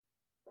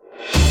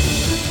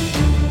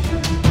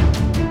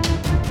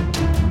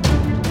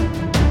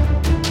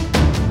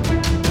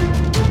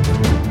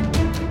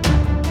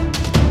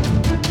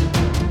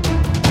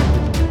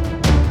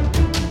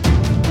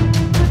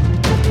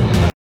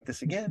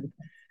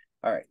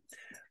All right.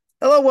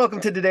 Hello, welcome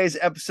to today's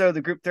episode of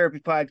the Group Therapy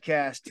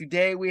Podcast.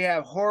 Today we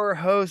have horror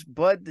host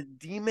Bud the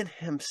Demon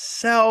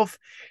himself,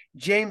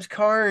 James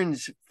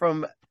Carnes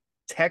from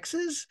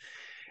Texas.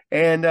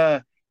 And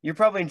you're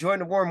probably enjoying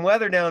the warm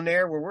weather down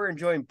there where we're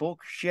enjoying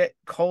bullshit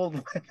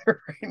cold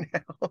weather right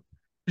now.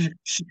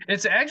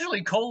 It's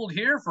actually cold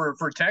here for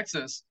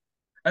Texas.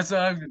 That's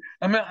I'm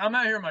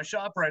out here in my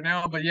shop right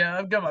now, but yeah,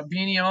 I've got my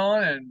beanie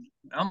on and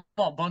I'm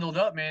all bundled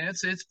up, man.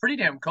 It's pretty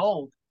damn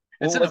cold.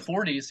 It's Well, in the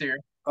 40s here.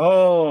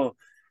 oh,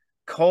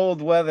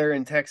 cold weather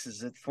in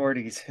Texas at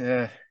 40s.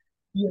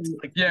 It's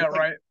like Yeah, it's like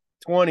right.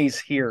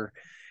 20s here,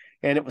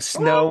 and it was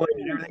snowing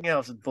and Woo! everything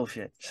else is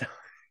bullshit. So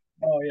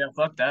Oh yeah,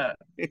 fuck that.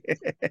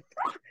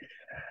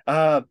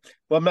 well,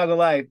 I'm not gonna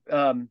lie.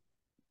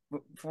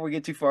 Before we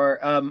get too far,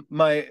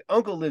 my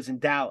uncle lives in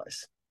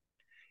Dallas,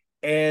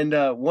 and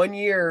one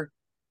year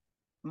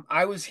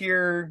I was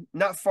here,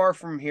 not far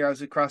from here. I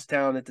was across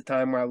town at the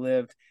time where I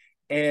lived,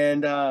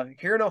 and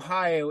here in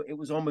Ohio, it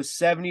was almost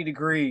 70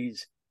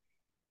 degrees,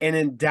 and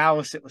in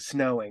Dallas, it was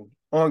snowing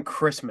on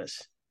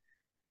Christmas.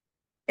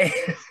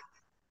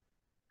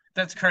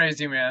 That's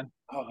crazy, man.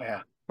 Oh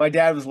yeah, my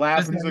dad was It's,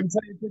 laughing. He's like, it's,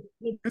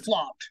 it's "It's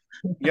flopped.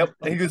 Yep."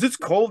 And he goes, "It's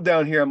cold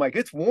down here." I'm like,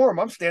 "It's warm.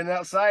 I'm standing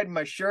outside in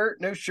my shirt,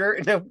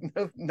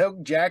 and no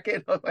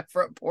jacket on my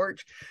front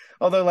porch."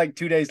 Although, like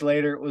 2 days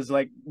later, it was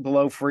like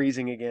below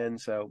freezing again.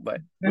 So,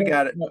 but we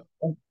got it.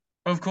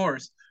 Of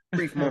course.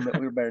 Brief moment,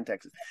 we were better in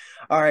Texas.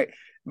 All right,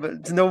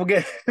 but no, we'll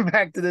get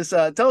back to this.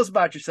 Tell us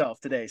about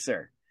yourself today,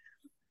 sir.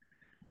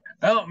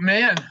 Oh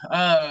man,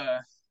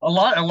 a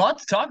lot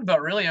to talk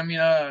about, really. I mean,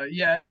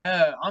 yeah,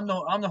 I'm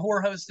the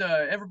horror host.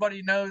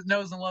 Everybody knows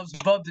and loves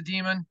Bub the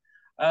Demon.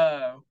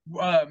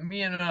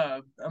 Me and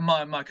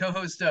my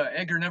co-host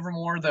Edgar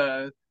Nevermore,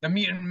 the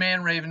mutant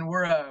man Raven.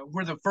 We're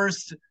the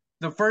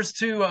first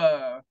two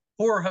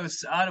horror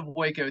hosts out of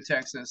Waco,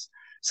 Texas.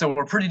 So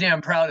we're pretty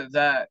damn proud of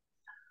that.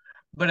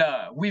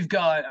 But we've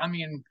got, I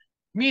mean,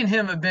 me and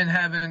him have been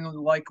having,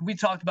 like, we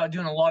talked about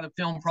doing a lot of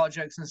film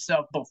projects and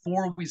stuff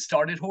before we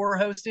started horror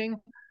hosting,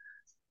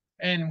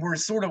 and we're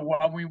sort of,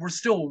 I mean, we're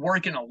still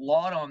working a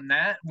lot on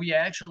that. We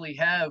actually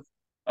have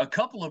a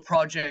couple of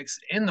projects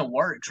in the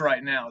works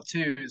right now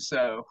too,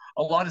 so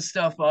a lot of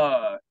stuff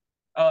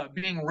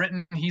being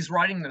written. He's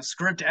writing the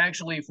script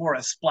actually for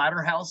a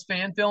Splatterhouse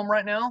fan film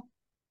right now.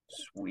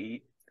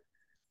 Sweet.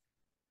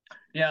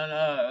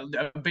 Yeah,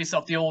 based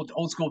off the old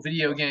school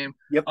video game.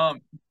 Yep.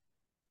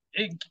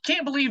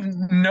 Can't believe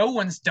no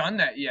one's done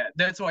that yet.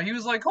 That's why he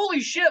was like,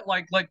 "Holy shit!"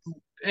 Like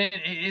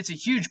it's a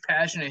huge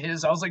passion of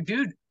his. I was like,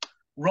 "Dude,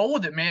 roll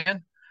with it,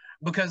 man,"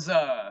 because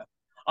I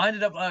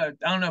ended up I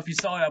don't know if you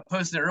saw it. I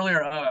posted it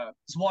earlier.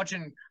 Was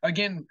watching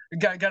again.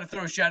 Got to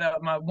throw a shout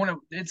out.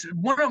 It's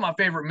one of my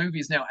favorite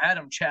movies now.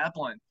 Adam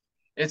Chaplin.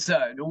 It's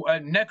a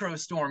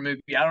Necrostorm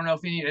movie. I don't know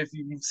if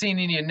you've seen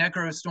any of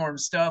Necrostorm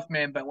stuff,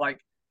 man, but like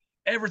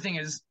everything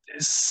is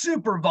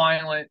super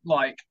violent,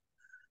 like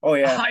Oh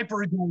yeah.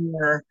 hyper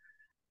gore,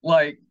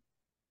 like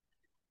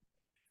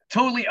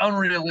totally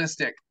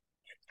unrealistic.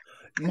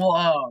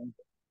 Well,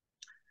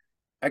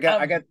 I got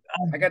I um, got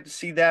I got to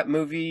see that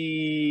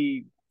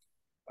movie.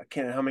 I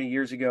can't know how many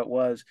years ago it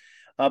was.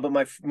 But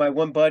my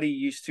one buddy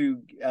used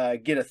to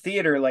get a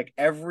theater like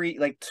every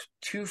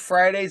two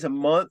Fridays a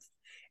month,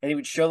 and he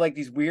would show like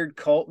these weird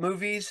cult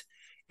movies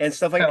and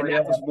stuff like. hell And yeah.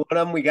 that was one of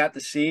them we got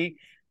to see.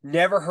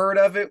 Never heard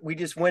of it. We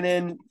just went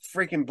in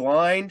freaking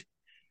blind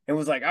and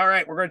was like, "All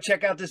right, we're gonna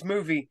check out this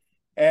movie."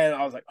 And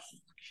I was like, "Oh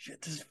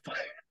shit, this is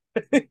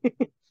fun."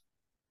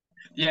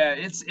 Yeah,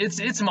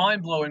 it's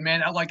mind blowing,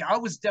 man. I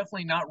was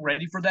definitely not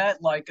ready for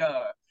that. Like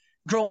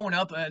growing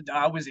up,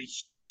 I was a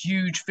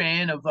huge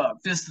fan of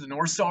Fist of the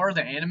North Star,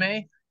 the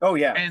anime, Oh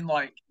yeah. and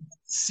like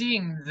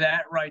seeing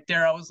that right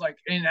there, I was like,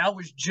 and I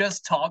was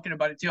just talking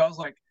about it too. I was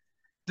like,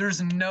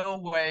 there's no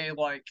way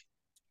like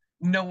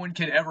no one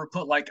could ever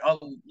put like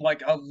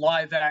a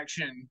live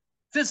action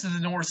Fist of the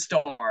North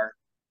Star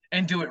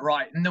and do it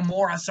right. And the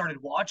more I started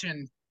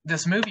watching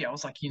this movie, I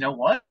was like, you know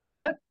what?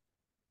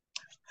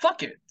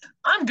 Fuck it,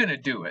 I'm gonna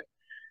do it.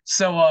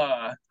 So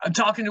I'm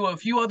talking to a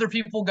few other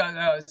people,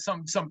 got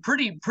some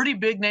pretty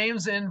big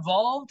names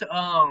involved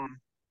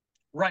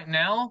right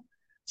now.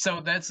 So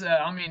that's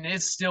I mean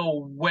it's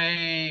still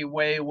way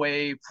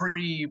pre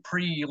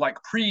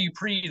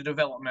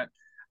development.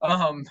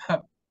 Um,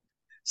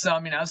 so I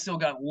mean I've still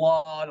got a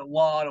lot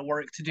of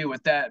work to do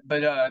with that,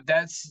 but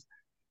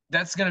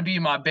that's gonna be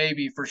my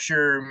baby for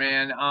sure,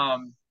 man.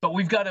 But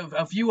we've got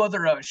a few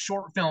other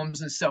short films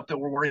and stuff that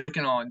we're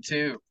working on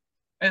too,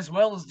 as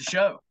well as the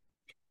show.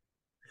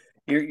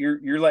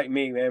 You're like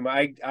me, man.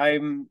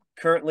 I'm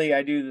currently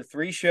I do the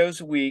 3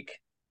 shows a week,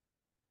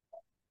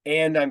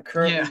 and I'm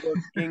currently Yeah.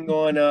 working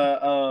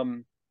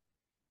on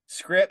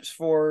scripts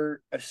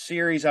for a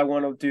series I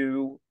want to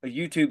do, a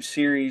YouTube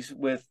series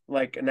with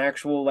like an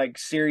actual like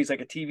series,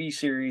 like a TV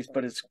series,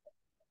 but it's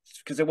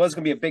because it was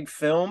gonna be a big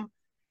film,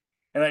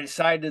 and I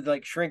decided to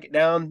like shrink it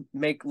down,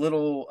 make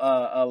little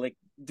like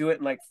do it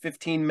in like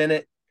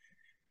 15-minute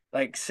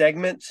like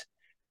segments,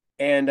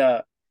 and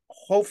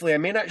hopefully I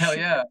may not Hell shoot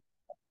yeah.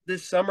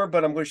 this summer,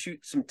 but I'm going to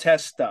shoot some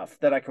test stuff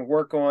that I can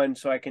work on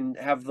so I can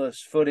have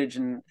this footage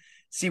and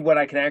see what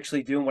I can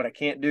actually do and what I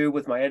can't do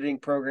with my editing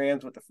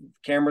programs, with the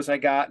cameras I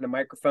got and the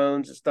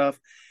microphones and stuff,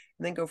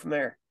 and then go from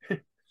there.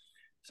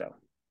 So,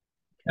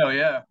 Hell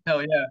yeah,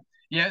 hell yeah,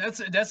 yeah.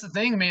 That's the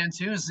thing, man.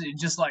 Too is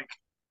just like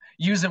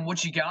using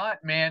what you got,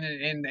 man,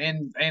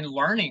 and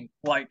learning.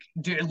 Like,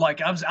 dude,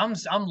 like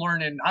I'm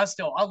learning. I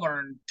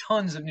learn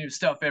tons of new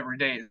stuff every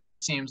day. It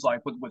seems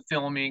like with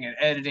filming and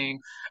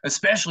editing,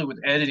 especially with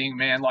editing,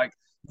 man. Like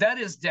that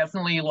is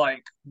definitely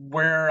like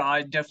where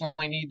I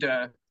definitely need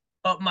to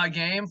up my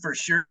game for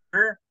sure.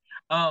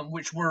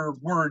 Which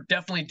we're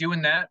definitely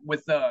doing that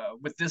with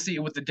this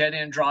with the Dead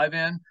End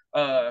Drive-In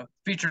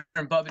featuring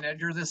Bub and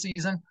Edgar this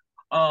season.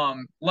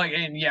 Like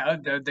and yeah,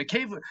 the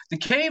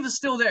cave is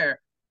still there,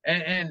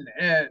 and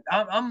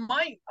I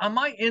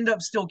might end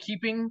up still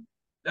keeping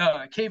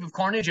Cave of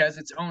Carnage as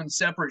its own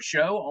separate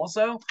show.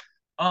 Also,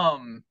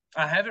 I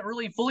haven't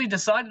really fully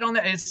decided on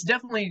that. It's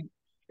definitely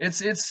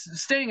it's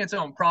staying its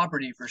own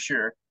property for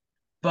sure,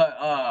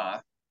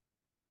 but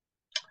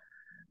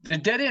the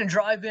Dead End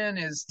Drive-In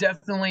is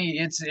definitely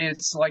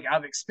it's like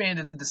I've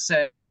expanded the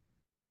set.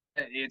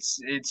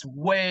 It's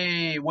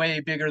way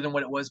bigger than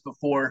what it was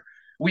before.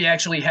 We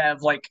actually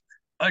have like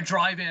a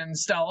drive-in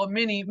style, a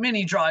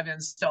mini drive-in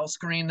style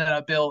screen that I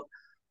built.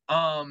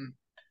 Um,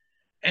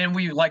 and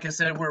we, like I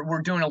said,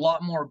 we're doing a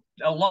lot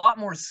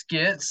more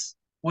skits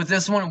with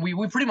this one.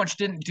 We pretty much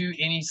didn't do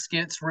any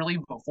skits really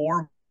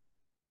before,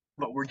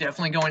 but we're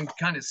definitely going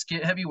kind of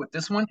skit heavy with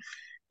this one.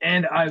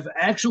 And I've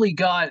actually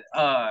got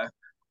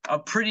a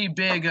pretty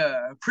big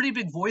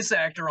voice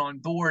actor on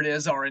board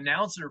as our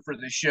announcer for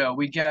the show.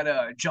 We got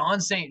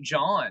John St.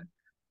 John,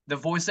 the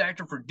voice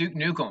actor for Duke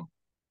Nukem.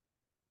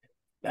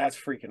 that's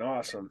freaking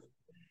awesome.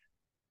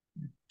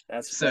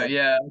 That's So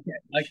yeah,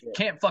 I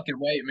can't fucking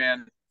wait,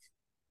 man.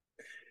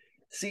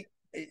 See,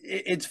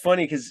 it's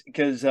funny because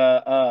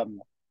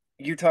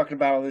you're talking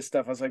about all this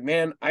stuff. I was like,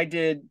 man, I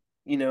did,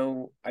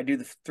 I do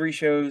the 3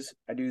 shows,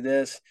 I do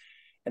this,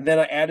 and then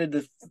I added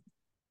the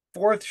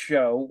 4th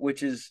show,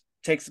 which is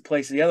takes the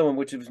place of the other one,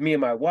 which was me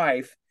and my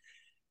wife.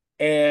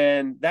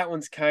 And that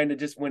one's kind of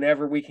just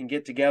whenever we can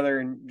get together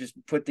and just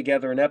put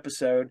together an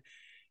episode.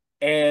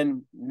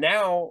 And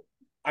now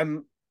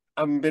I'm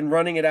been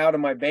running it out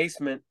of my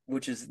basement,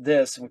 which is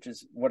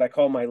what I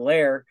call my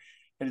lair.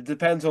 And it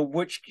depends on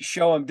which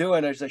show I'm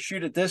doing. As I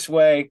shoot it this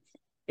way,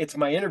 it's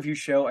my interview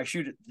show. I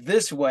shoot it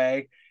this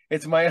way,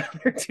 it's my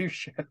other 2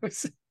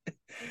 shows.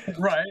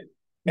 Right.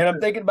 And I'm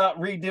thinking about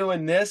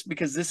redoing this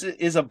because this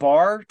is a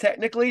bar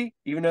technically,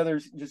 even though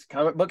there's just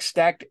comic books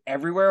stacked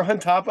everywhere on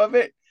top of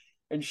it,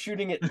 and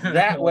shooting it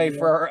that way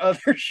for our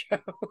other show.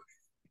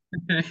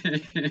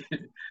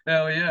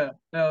 Hell yeah.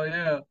 Hell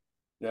yeah.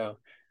 No.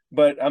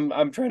 But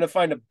I'm trying to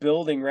find a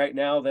building right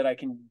now that I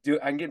can do.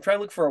 Trying to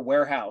look for a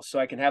warehouse so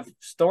I can have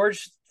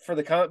storage for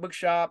the comic book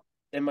shop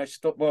and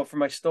for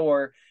my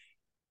store,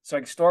 so I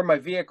can store my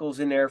vehicles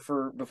in there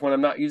for when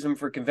I'm not using them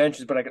for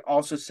conventions. But I can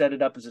also set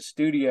it up as a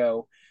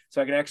studio,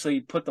 so I can actually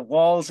put the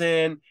walls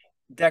in,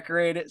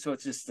 decorate it, so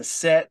it's just the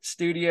set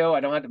studio. I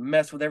don't have to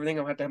mess with everything.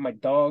 I don't have to have my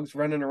dogs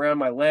running around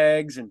my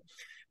legs and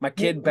my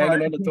kid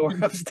banging on the door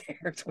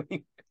upstairs.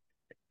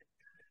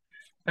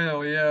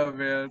 Hell yeah,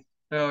 man.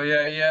 Hell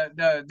yeah, yeah.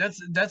 No,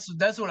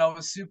 that's what I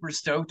was super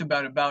stoked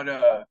about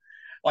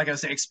like I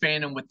said,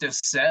 expanding with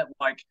this set.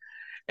 Like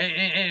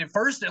and at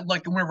first,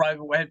 like whenever I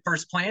had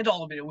first planned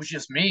all of it, it was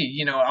just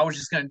me. I was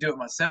just gonna do it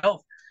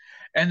myself.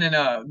 And then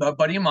a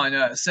buddy of mine,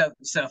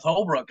 Seth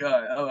Holbrook,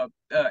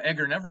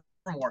 Edgar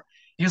Nevermore,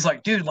 he was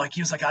like, dude, like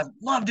he was like, I'd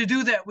love to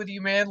do that with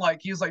you, man. Like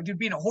he was like, dude,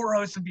 being a horror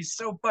host would be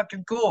so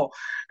fucking cool.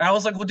 And I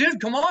was like, well,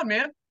 dude, come on,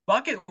 man,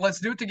 fuck it,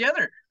 let's do it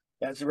together.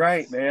 That's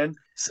right, man.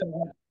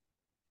 So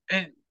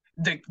and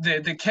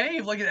the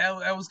cave, like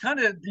I was kind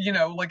of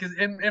like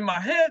in my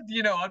head,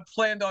 I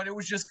planned on it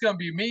was just gonna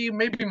be me,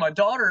 maybe my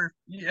daughter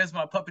as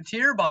my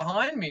puppeteer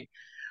behind me,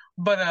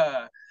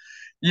 but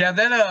yeah,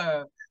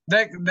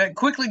 that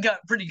quickly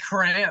got pretty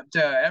cramped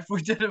after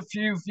we did a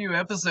few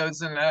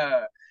episodes and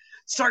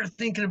started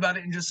thinking about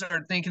it and just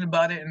started thinking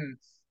about it and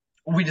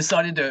we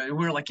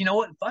were like, you know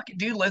what, fuck it,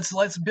 dude,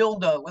 let's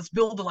build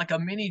like a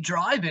mini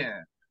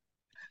drive-in.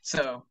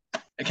 So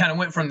it kind of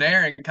went from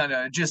there and kind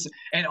of just,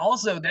 and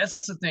also that's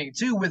the thing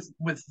too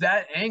with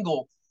that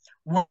angle,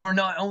 we're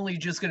not only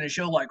just going to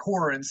show like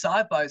horror and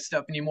sci-fi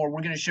stuff anymore,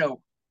 we're going to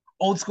show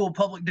old school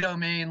public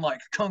domain like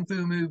kung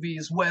fu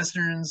movies,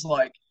 westerns,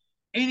 like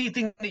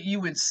anything that you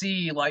would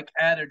see like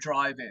at a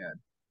drive-in.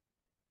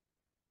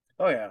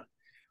 Oh yeah.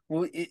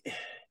 Well,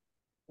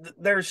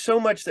 there's so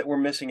much that we're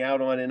missing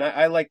out on, and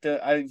I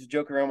was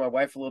joking around with my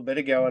wife a little bit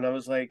ago, and I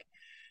was like,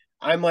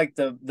 I'm like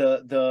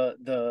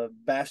the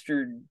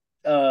bastard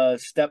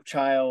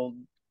stepchild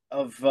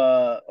of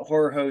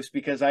horror host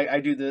because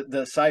I do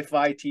the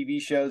sci-fi TV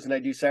shows and I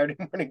do Saturday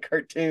morning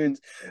cartoons,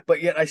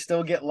 but yet I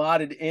still get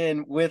lotted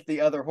in with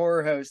the other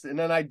horror hosts, and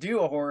then I do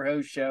a horror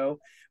host show,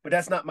 but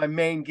that's not my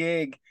main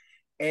gig.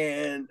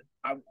 And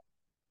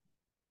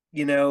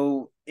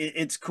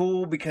it's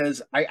cool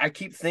because I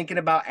keep thinking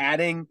about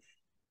adding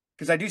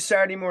because I do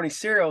Saturday morning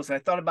serials, and I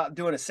thought about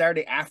doing a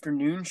Saturday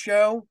afternoon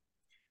show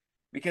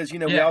because we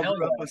Yeah, all hell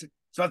grew up yeah. with it.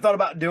 So I thought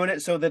about doing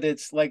it so that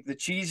it's like the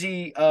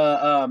cheesy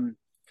I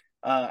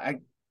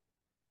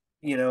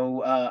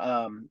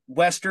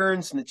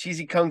westerns and the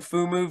cheesy kung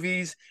fu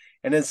movies,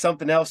 and then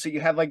something else. So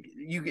you have like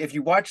you if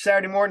you watch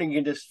Saturday morning, you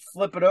can just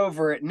flip it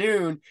over at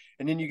noon,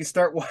 and then you can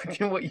start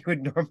watching what you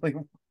would normally.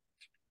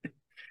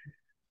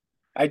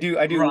 I do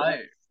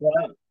Right.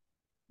 Right.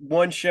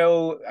 one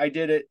show. I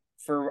did it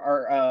for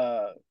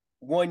our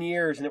 1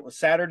 years, and it was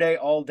Saturday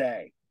all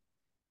day,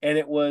 and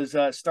it was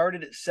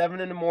started at 7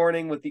 in the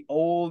morning with the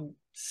old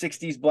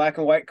 '60s black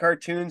and white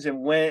cartoons,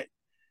 and went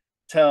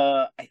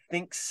to I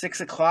think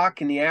 6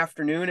 o'clock in the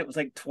afternoon. It was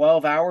like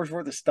 12 hours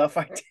worth of stuff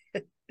I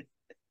did.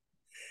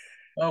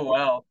 Oh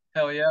wow.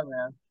 Hell yeah,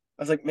 man.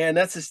 I was like, man,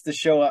 that's just the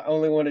show I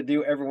only want to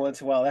do every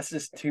once in a while. That's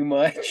just too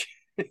much.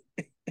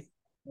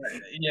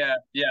 Yeah,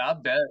 yeah, I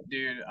bet,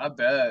 dude. I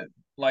bet.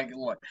 Like,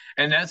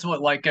 and that's what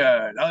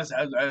I was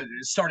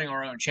starting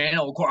our own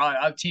channel. Of course,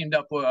 I've teamed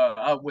up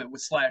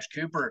with Slash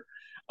Cooper,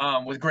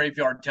 with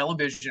Graveyard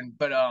Television.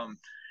 But I,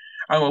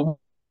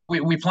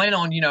 we plan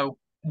on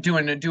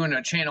doing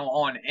a channel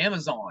on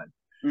Amazon.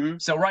 Mm-hmm.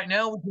 So right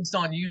now we're just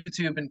on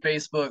YouTube and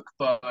Facebook,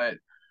 but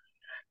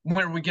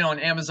when we get on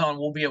Amazon,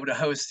 we'll be able to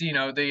host,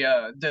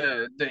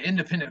 the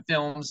independent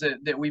films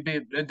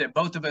that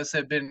both of us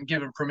have been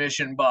given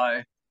permission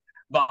by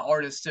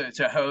artists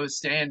to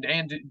host and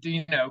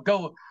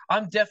go.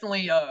 I'm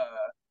definitely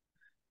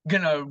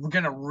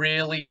gonna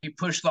really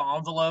push the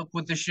envelope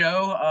with the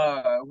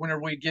show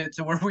whenever we get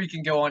to where we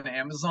can go on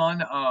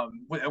Amazon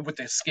with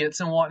the skits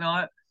and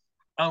whatnot,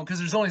 because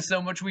there's only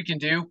so much we can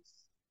do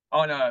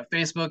on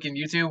Facebook and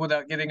YouTube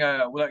without getting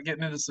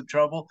into some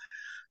trouble.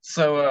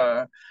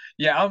 So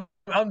yeah,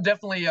 I'm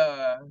definitely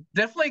gonna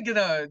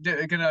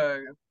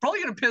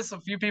probably gonna piss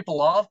a few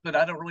people off, but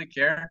I don't really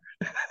care.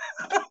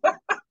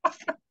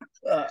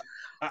 Uh,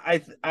 I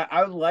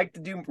would like to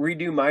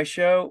redo my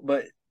show,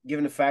 but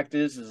given the fact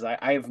is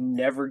I have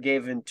never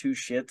given two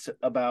shits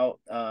about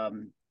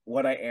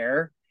what I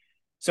air.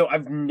 So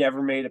I've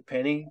never made a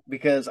penny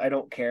because I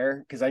don't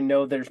care because I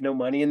know there's no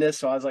money in this.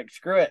 So I was like,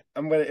 screw it.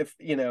 I'm gonna if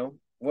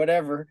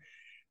whatever.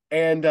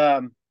 And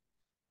so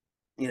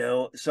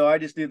I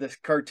just do the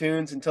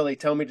cartoons until they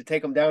tell me to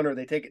take them down or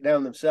they take it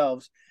down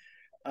themselves.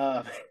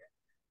 Uh,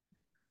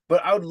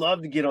 but I would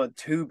love to get on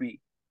Tubi.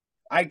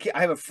 I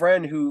have a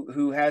friend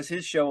who has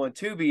his show on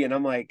Tubi, and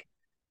I'm like,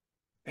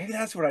 maybe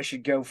that's what I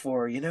should go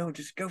for.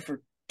 Just go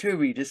for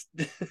Tubi. Just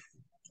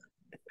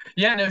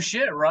Yeah, no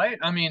shit, right?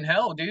 I mean,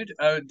 hell, dude,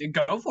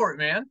 go for it,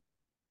 man.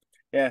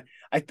 yeah.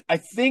 I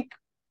think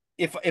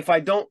if I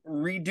don't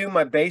redo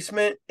my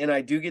basement and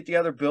I do get the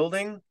other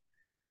building,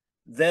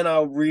 then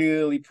I'll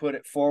really put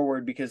it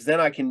forward because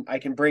then I can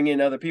bring in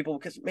other people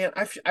because man,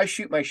 I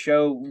shoot my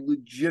show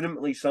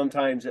legitimately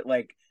sometimes at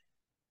like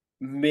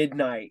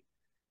midnight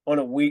on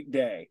a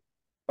weekday.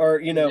 Or,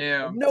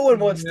 Yeah, no one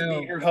wants to be yeah,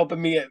 here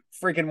helping me at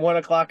freaking 1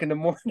 o'clock in the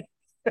morning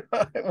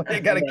when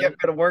they got to right. get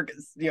to work at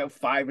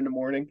 5 in the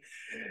morning.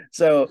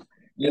 So,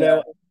 you Yeah,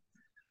 know,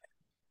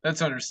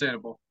 that's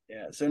understandable.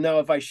 yeah. So now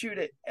if I shoot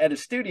it at a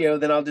studio,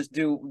 then I'll just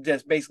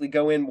basically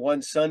go in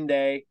one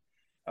Sunday.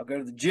 I'll go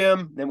to the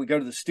gym, then we go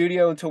to the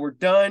studio until we're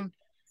done,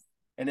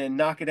 and then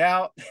knock it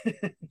out.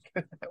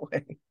 That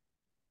way.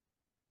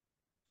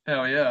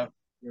 Hell yeah.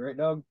 You're right,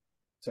 dog.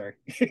 Sorry.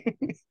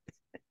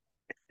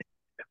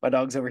 My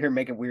dog's over here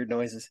making weird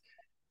noises.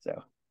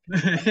 So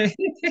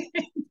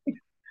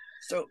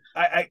so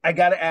I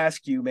gotta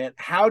ask you, man,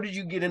 how did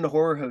you get into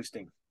horror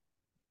hosting?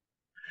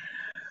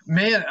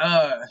 Man,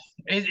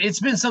 it's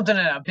been something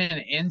that I've been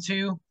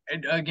into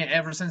again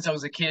ever since I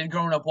was a kid,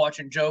 growing up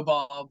watching Joe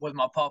Bob with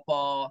my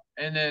papa,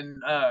 and then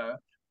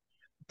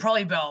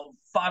probably about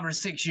 5 or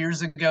 6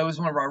 years ago is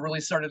whenever I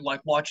really started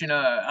like watching.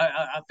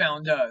 I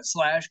found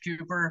Slash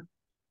Cooper.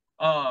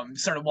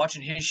 Started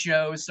watching his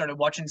shows, started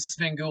watching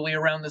Svengoolie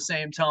around the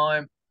same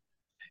time,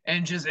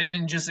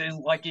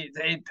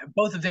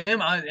 both of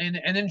them.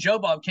 And then Joe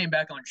Bob came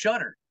back on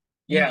Shutter.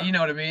 You Yeah. you know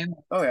what I mean?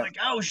 Oh yeah. Like,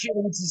 oh shit,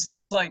 it's just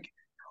like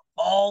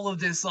all of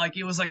this, like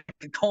it was like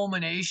a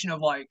culmination of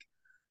like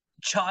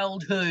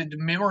childhood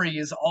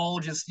memories all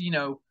just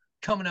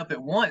coming up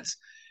at once.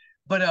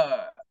 But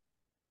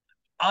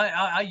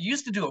I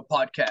used to do a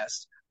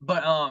podcast,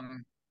 but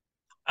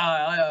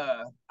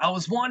I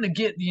was wanting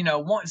to get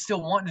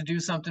still wanting to do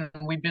something.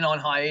 We've been on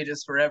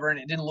hiatus forever, and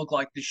it didn't look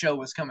like the show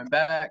was coming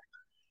back.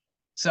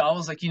 So I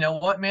was like, you know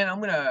what, man, I'm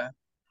gonna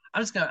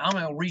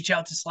reach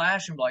out to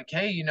Slash and be like,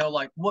 hey,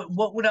 like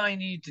what would I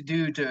need to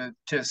do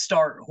to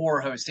start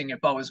horror hosting if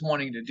I was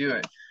wanting to do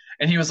it?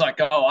 And he was like,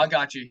 oh, I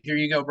got you. Here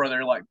you go,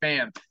 brother. Like,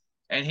 bam.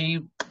 And he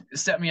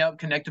set me up,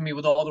 connected me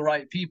with all the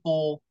right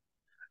people,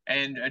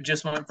 and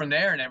just went from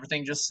there, and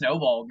everything just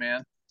snowballed,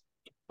 man.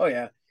 Oh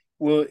yeah.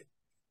 Well,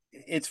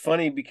 it's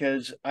funny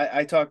because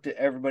I talk to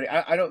everybody.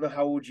 I don't know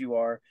how old you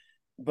are,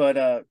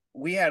 but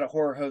we had a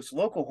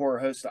local horror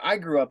host that I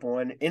grew up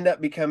on, end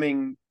up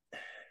becoming, I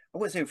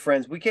wouldn't say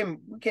friends. We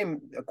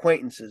became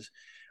acquaintances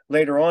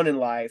later on in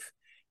life.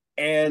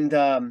 And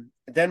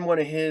then one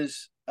of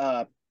his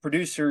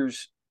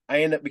producers,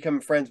 I end up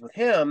becoming friends with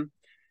him,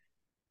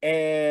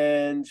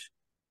 and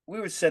we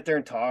would sit there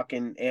and talk.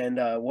 And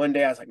one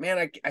day I was like,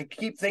 man, I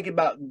keep thinking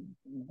about,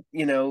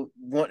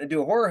 wanting to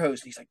do a horror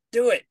host. And he's like,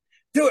 do it,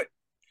 do it.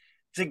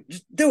 He's like,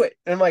 just do it.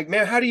 And I'm like,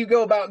 man, how do you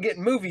go about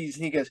getting movies?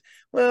 And he goes,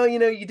 well,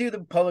 you do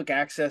the public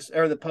access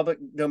or the public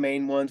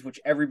domain ones, which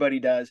everybody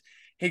does.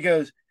 He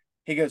goes,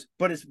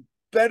 but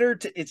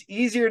it's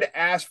easier to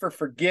ask for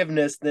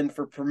forgiveness than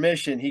for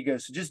permission. He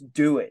goes, so just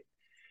do it.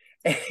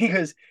 And he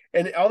goes,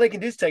 and all they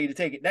can do is tell you to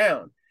take it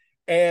down.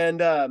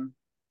 And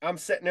I'm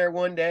sitting there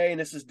one day, and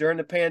this is during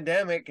the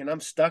pandemic, and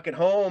I'm stuck at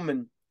home,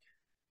 and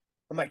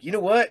I'm like, you know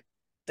what? I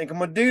think I'm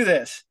gonna do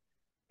this.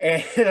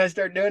 And I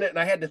start doing it, and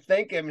I had to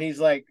thank him. And he's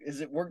like,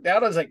 "Is it worked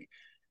out?" I was like,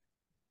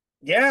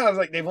 "Yeah." I was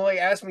like, "They've only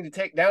asked me to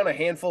take down a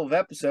handful of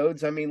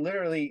episodes. I mean,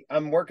 literally,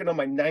 I'm working on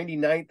my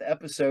 99th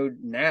episode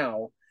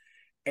now,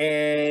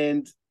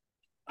 and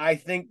I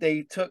think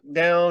they took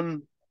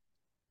down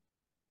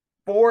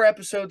 4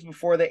 episodes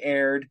before they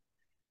aired.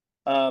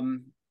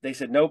 They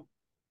said, nope,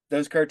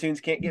 those cartoons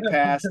can't get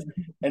passed.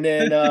 And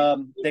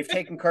then they've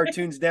taken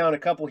cartoons down a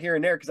couple here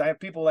and there, because I have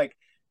people like,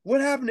 what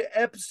happened to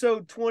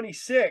episode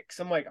 26?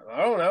 I'm like,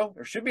 I don't know.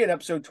 There should be an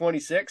episode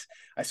 26.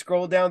 I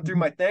scroll down through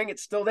my thing.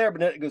 It's still there,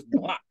 but then it goes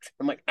blocked.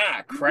 I'm like,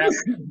 crap.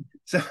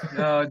 So,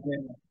 Oh,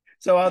 damn.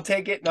 so I'll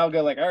take it and I'll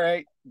go like, all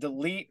right,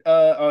 delete.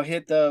 I'll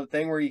hit the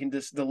thing where you can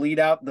just delete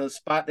out the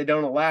spot they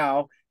don't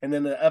allow. And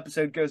then the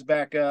episode goes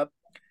back up.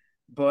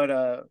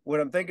 But what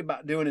I'm thinking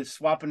about doing is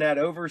swapping that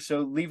over.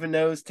 So leaving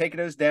those, taking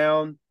those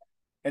down.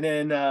 And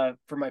then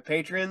for my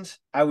patrons,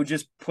 I would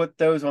just put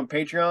those on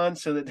Patreon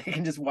so that they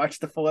can just watch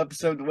the full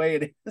episode the way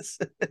it is.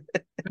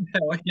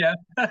 Hell yeah.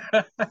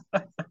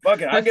 Fuck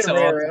it, I'll get So a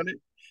way awesome. around it.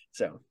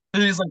 So,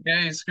 He's like,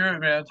 hey, screw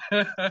it, man.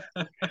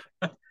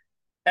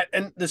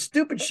 and the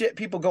stupid shit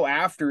people go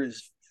after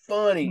is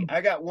funny.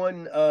 I got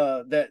one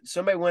that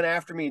somebody went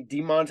after me and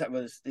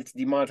demonetized. It's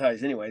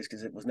demonetized anyways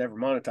because it was never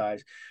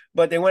monetized.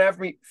 But they went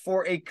after me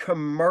for a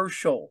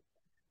commercial.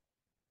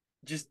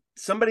 Just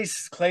somebody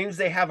claims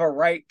they have a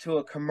right to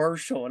a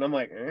commercial, and I'm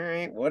like, all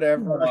right,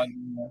 whatever.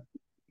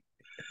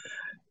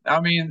 I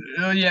mean,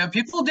 yeah,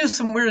 people do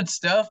some weird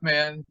stuff,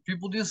 man.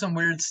 People do some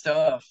weird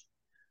stuff.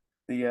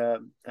 The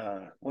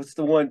what's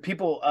the one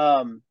people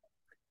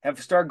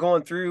have started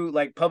going through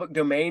like public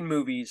domain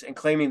movies and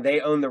claiming they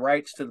own the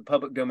rights to the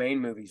public domain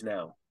movies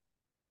now.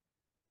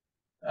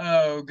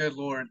 Oh, good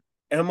Lord.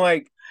 And I'm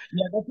like,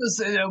 Yeah,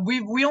 because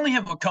we only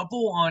have a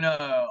couple on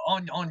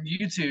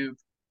YouTube,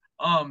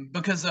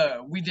 because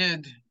we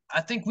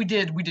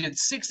did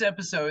 6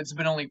 episodes,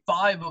 but only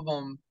 5 of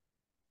them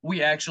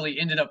we actually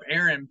ended up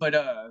airing. But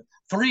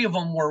 3 of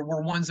them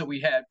were ones that we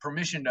had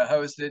permission to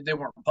host. They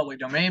weren't public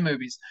domain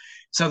movies,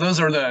 so those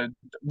are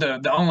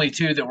the only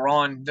 2 that are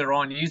on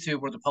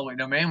YouTube were the public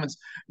domain ones.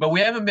 But we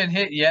haven't been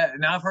hit yet,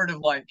 and I've heard of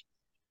like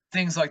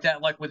things like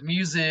that, like with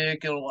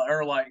music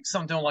or like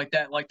something like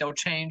that. Like they'll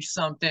change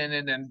something,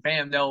 and then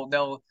bam,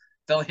 they'll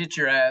hit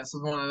your ass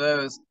with one of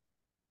those.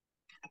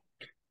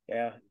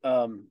 yeah,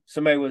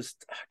 somebody was,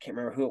 I can't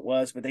remember who it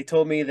was, but they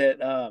told me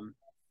that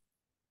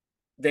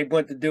they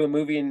went to do a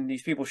movie and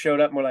these people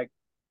showed up and were like,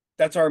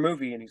 that's our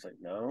movie. And he's like,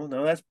 no,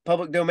 that's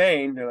public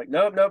domain. They're like,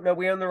 nope, no,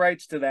 we own the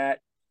rights to that.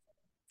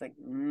 It's like,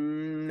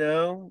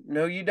 no,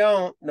 you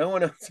don't. No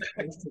one owns the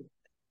rights to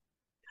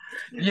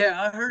Yeah,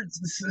 I heard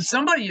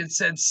somebody had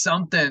said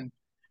something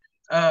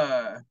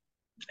uh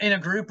in a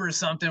group or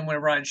something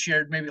whenever I'd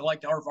shared maybe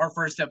like our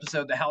first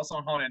episode, The House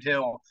on Haunted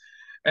Hill.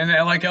 And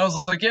then like I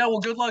was like, yeah, well,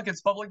 good luck.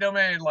 It's public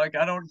domain. Like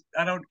I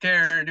don't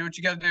care. Do what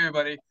you gotta do,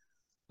 buddy.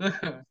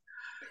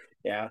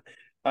 Yeah.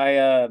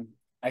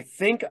 I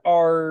think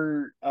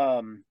our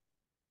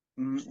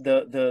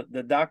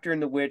the Doctor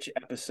and the Witch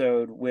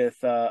episode with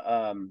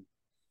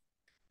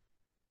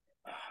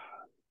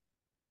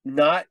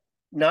not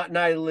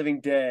Night of the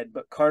Living Dead,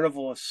 but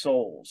Carnival of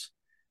Souls,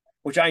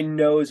 which I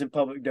know is in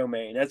public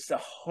domain. That's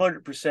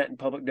 100% in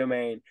public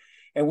domain.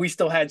 And we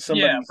still had Yeah,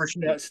 somebody for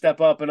sure.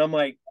 step up, and I'm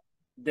like,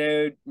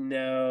 dude,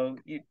 no,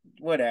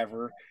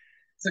 whatever.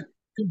 So,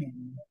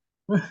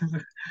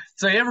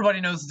 so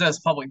everybody knows that's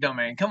public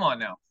domain. Come on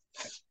now.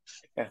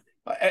 Yeah.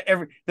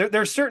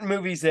 There are certain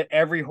movies that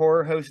every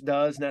horror host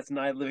does, and that's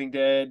Night of the Living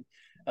Dead,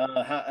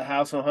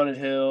 House on Haunted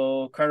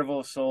Hill, Carnival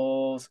of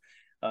Souls,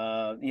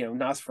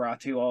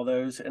 Nosferatu, all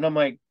those. And I'm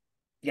like,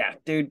 yeah,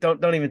 dude,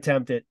 don't even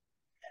tempt it.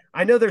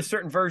 I know there's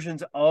certain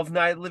versions of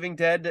Night of the Living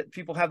Dead that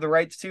people have the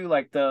rights to,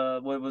 like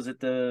what was it,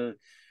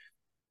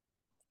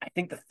 I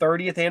think the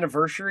 30th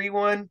anniversary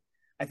one.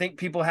 I think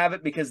people have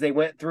it because they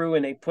went through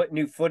and they put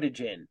new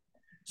footage in.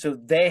 So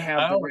they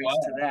have the Oh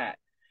rights to wow.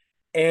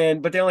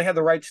 that. But they only have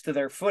the rights to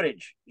their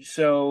footage.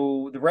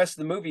 So the rest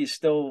of the movie is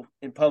still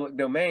in public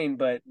domain,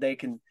 but they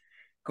can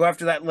go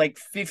after that like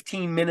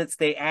 15 minutes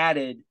they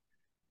added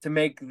to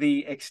make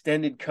the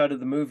extended cut of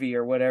the movie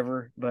or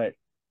whatever. But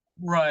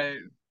Right.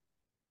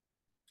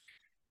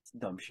 it's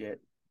dumb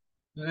shit.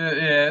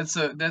 Yeah, it's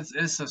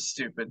so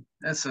stupid.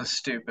 That's so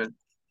stupid.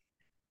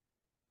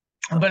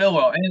 But oh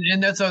well,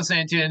 and that's what I was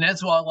saying too, and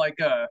that's why like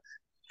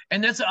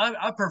and that's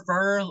I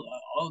prefer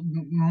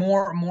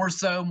more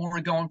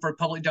going for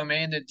public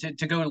domain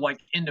to go to like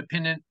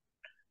independent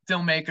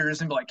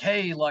filmmakers and be like,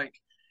 hey, like,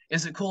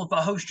 is it cool if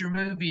I host your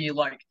movie?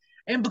 Like,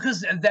 and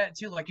because of that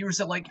too, like you were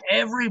saying, like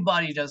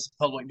everybody does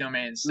public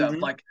domain stuff.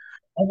 Mm-hmm. Like,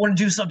 I want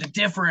to do something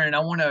different. I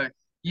want to,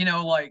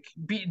 like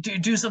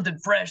do something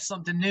fresh,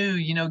 something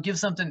new. Give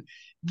something,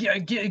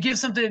 give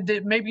something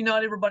that maybe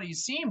not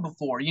everybody's seen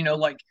before.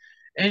 Like,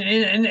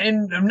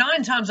 and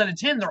 9 times out of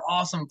 10, they're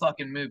awesome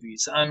fucking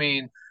movies. I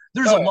mean,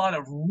 there's a Oh yeah. lot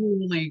of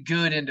really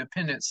good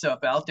independent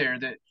stuff out there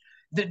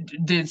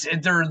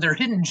they're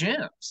hidden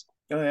gems.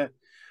 Oh yeah.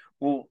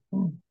 Well,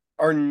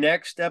 our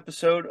next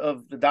episode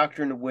of The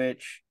Doctor and the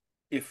Witch,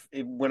 if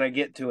when I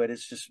get to it,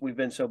 it's just we've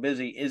been so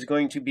busy, is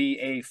going to be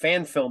a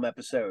fan film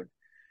episode.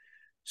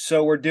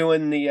 So we're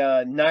doing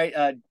the night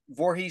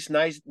Voorhees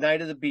Night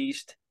of the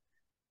Beast,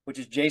 which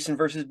is Jason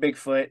versus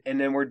Bigfoot, and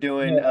then we're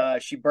doing Yeah.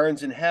 She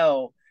Burns in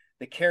Hell,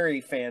 the Carrie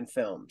fan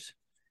films.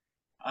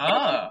 And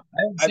I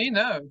haven't I seen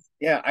those.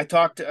 yeah, I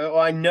talked to, well,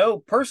 I know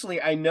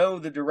personally, I know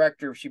the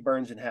director of She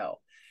Burns in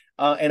Hell.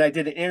 And I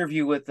did an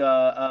interview with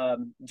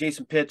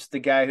Jason Pitts, the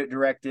guy who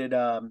directed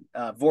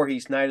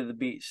Voorhees Night of the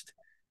Beast.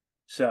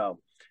 So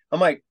I'm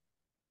like,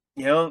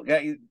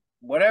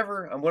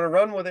 whatever. I'm going to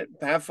run with it,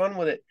 have fun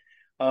with it.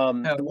 Hell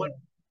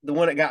The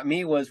one that got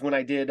me was when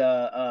I did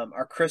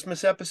our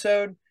Christmas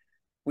episode.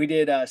 We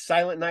did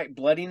Silent Night,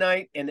 Bloody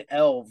Night, and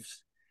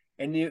Elves,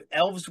 and the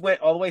Elves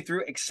went all the way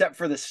through except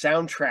for the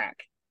soundtrack.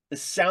 The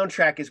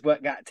soundtrack is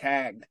what got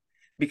tagged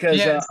because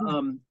yeah.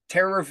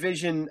 Terror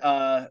Vision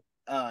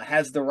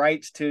has the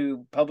rights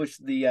to publish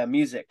the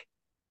music,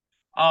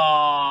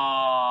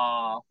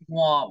 Womp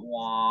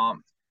womp.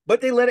 but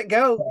they let it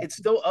go. It's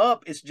still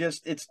up. It's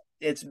just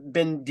it's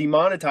been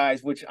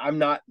demonetized, which I'm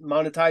not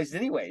monetized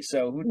anyway.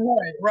 So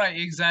Right,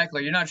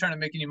 exactly. You're not trying to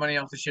make any money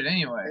off the shit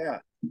anyway. yeah,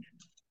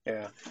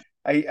 yeah.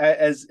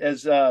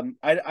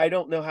 I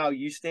don't know how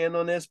you stand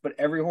on this, but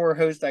every horror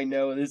host I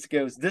know, this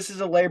goes, this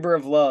is a labor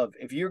of love.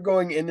 If you're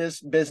going in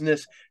this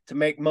business to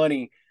make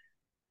money,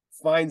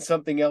 find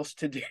something else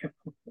to do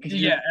because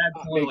you're Yeah,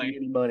 not making absolutely.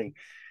 any money.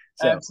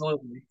 So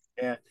Absolutely.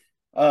 yeah.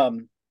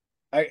 Um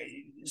I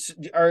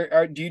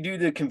are do you do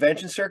the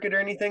convention circuit or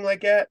anything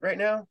like that right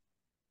now?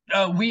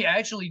 We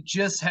actually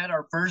just had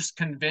our first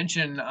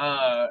convention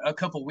a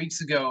couple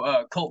weeks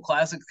ago, Cult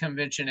Classics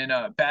convention in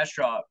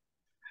Bastrop.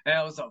 And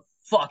that was a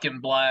fucking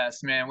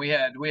blast, man. We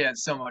had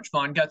so much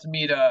fun. Got to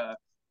meet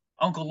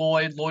Uncle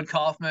Lloyd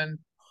Kaufman,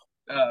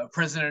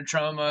 President of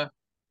Trauma.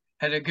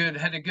 Had a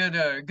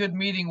good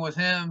meeting with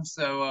him.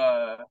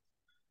 So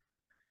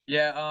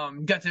yeah,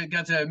 got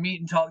to meet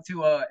and talk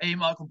to A.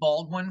 Michael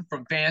Baldwin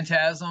from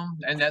Phantasm,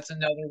 and that's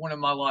another one of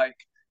my like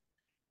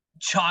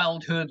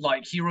childhood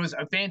like heroes.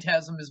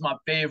 Phantasm is my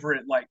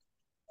favorite like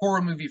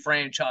horror movie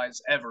franchise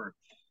ever.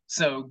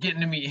 So getting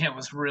to meet him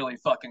was really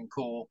fucking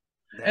cool.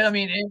 And That's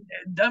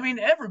I mean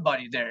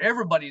everybody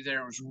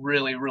there was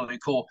really really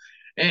cool.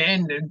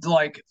 And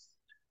like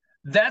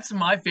that's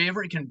my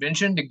favorite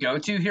convention to go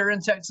to here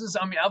in Texas.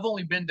 I mean, I've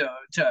only been to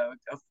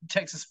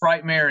Texas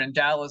Frightmare in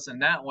Dallas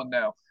and that one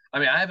though. I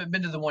mean, I haven't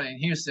been to the one in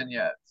Houston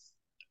yet.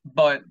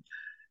 But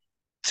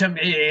to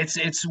me,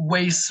 it's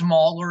way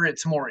smaller.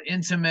 It's more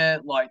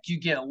intimate. Like you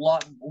get a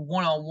lot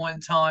one-on-one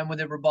time with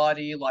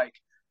everybody. Like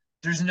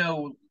there's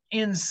no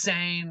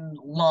insane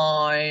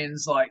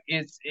lines. Like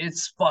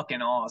it's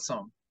fucking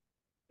awesome.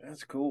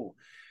 that's cool.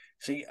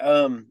 See,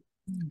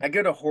 I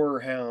go to Horror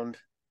Hound,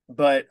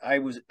 but I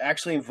was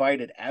actually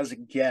invited as a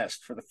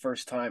guest for the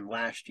first time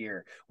last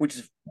year, which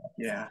is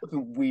Yeah.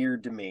 fucking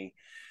weird to me.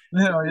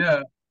 Hell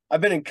yeah. I've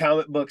been in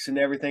comic books and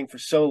everything for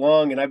so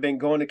long, and I've been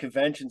going to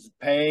conventions,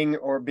 paying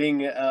or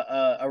being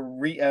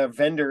a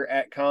vendor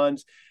at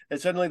cons.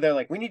 And suddenly they're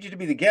like, "We need you to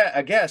be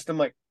a guest." I'm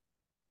like,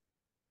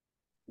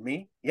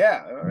 "Me?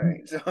 Yeah, all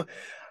right." So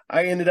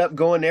I ended up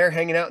going there,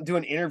 hanging out, and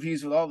doing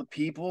interviews with all the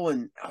people,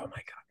 and oh my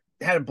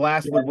god, I had a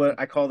blast with what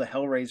I call the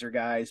Hellraiser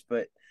guys.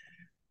 But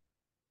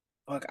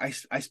look, I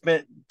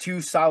spent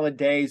 2 solid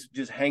days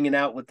just hanging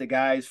out with the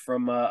guys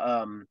from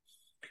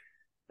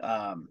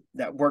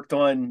that worked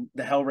on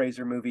the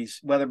Hellraiser movies,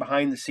 whether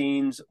behind the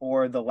scenes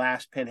or the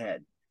last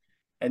Pinhead.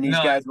 And these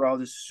Nice. guys were all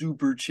just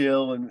super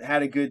chill and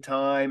had a good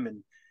time,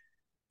 and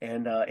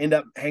end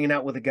up hanging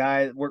out with a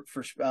guy that worked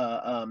for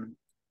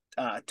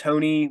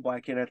Tony.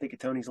 Why can't I think of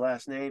Tony's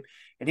last name?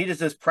 And he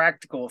just does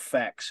practical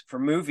effects for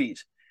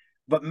movies.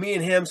 But me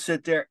and him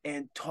sit there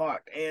and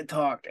talked and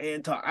talked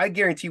and talked. I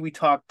guarantee we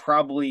talked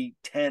probably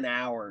 10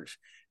 hours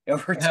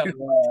over Hell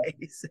 2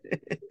 days.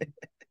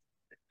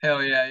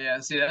 Hell yeah, yeah.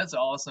 See, that's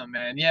awesome,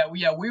 man. Yeah,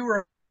 we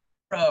were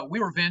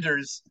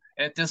vendors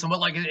at this one, but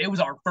like it was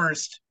our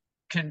first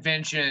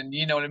convention.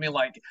 You know what I mean?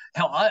 Like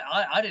hell,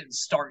 I didn't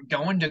start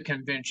going to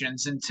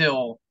conventions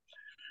until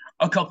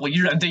a couple of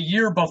years. The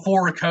year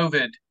before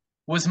COVID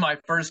was my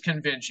first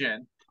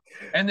convention,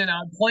 and then I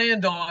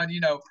planned on,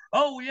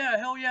 oh yeah,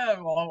 hell yeah,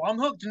 well, I'm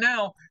hooked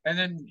now. And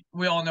then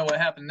we all know what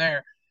happened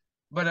there.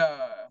 But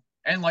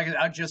and like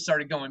I just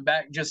started going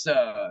back just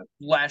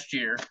last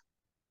year.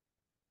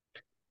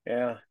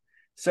 Yeah.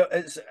 So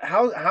it's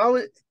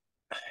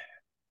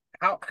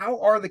how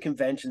are the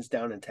conventions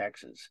down in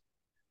Texas?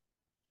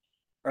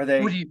 Are What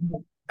they? do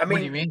you I what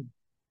do you mean, mean?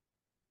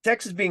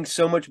 Texas being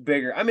so much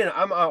bigger. I mean,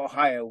 I'm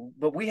Ohio,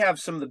 but we have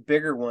some of the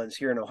bigger ones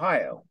here in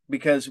Ohio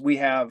because we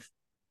have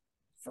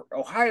for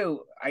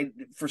Ohio. I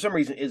for some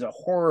reason is a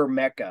horror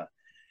mecca,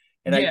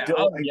 and Yeah.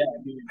 Oh yeah,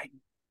 dude. I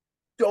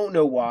don't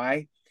know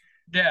why,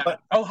 Yeah.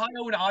 but Ohio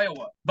and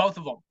Iowa, both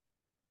of them.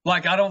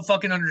 Like I don't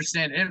fucking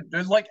understand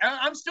it. Like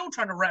I'm still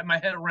trying to wrap my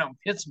head around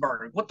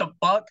Pittsburgh. What the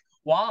fuck?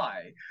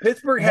 Why?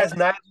 Pittsburgh Why? has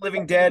Night of the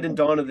Living Dead and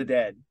Dawn of the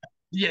Dead,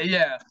 Yeah,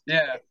 yeah,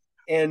 yeah.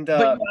 and But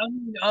yeah, I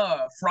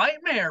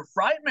mean,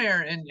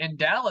 Frightmare in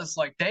Dallas,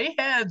 like they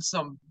had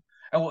some.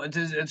 Well,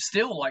 it's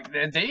still like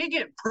they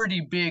get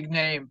pretty big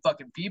name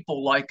fucking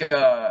people. Like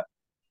the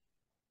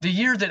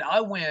year that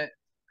I went,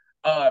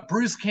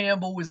 Bruce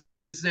Campbell was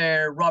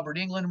there, Robert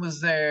England was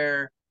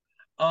there,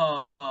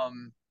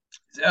 um,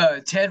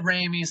 Ted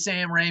Raimi,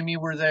 Sam Raimi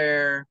were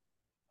there.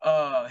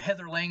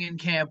 Heather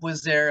Langenkamp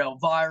was there,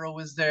 Elvira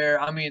was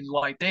there. I mean,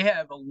 like they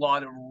have a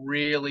lot of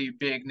really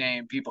big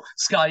name people.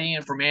 Scott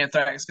Ian from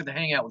Anthrax, got to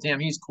hang out with him.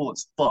 He's cool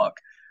as fuck.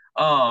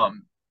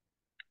 Um,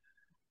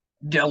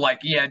 yeah, like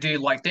yeah,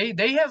 dude, like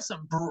they have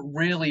some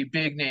really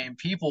big name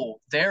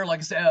people there. Like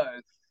I said,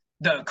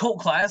 the cult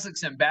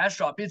classics and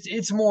Bastrop,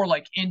 it's more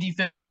like indie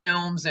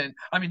films, and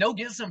I mean they'll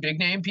get some big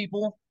name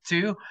people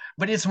too,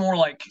 but it's more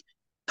like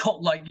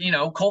cult, like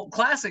cult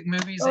classic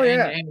movies oh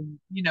yeah, and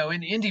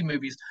and indie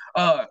movies.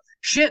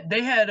 Shit,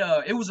 they had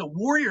it was a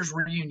Warriors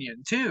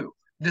reunion too.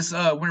 This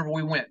whenever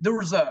we went, there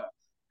was a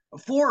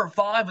four or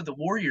five of the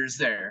Warriors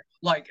there.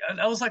 Like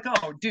I was like,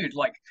 oh, dude,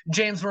 like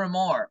James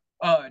Remar,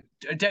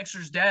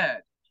 Dexter's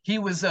dad. He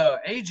was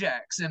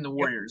Ajax in the yep,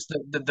 Warriors,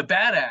 the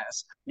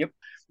badass. yep.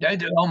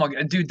 Oh my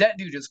god, dude, that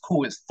dude is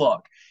cool as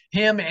fuck.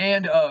 Him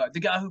and the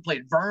guy who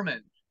played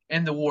Vermin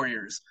in the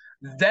Warriors.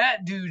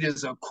 That dude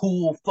is a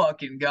cool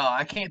fucking guy.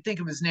 I can't think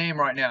of his name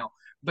right now,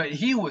 but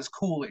he was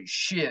cool as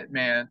shit,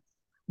 man.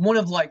 One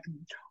of like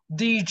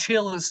the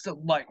chillest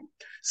like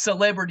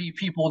celebrity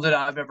people that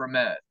I've ever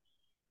met.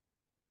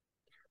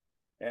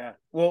 Yeah.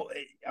 Well,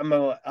 I'm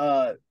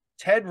a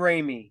Ted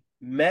Raimi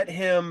met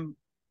him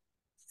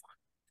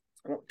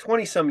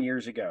 20 some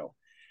years ago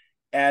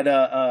at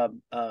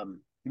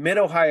Mid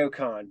Ohio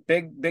Con,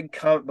 big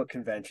comic book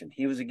convention.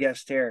 He was a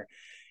guest there,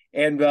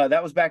 and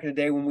that was back in the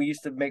day when we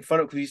used to make fun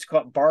of because we used to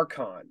call it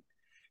BarCon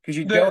because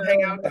you'd go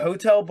hang out at the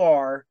hotel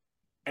bar.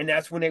 And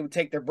that's when they would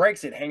take their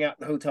breaks and hang out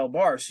in the hotel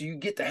bar. So you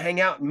get to hang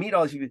out and meet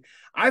all these people.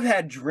 I've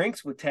had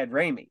drinks with Ted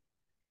Raimi.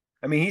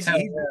 I mean, Hell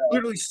he's yeah.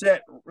 literally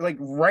sat like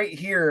right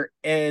here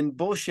and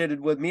bullshitted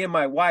with me and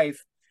my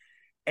wife,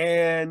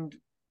 and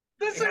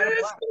This is had a a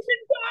blast. fucking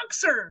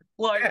boxer.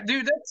 Yeah, Like,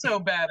 dude, that's so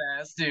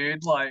badass,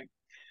 dude. Like,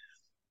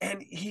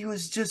 and he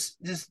was just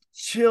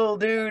chill,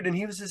 dude, and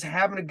he was just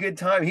having a good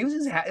time. He was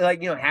just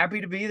like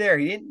happy to be there.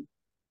 He didn't,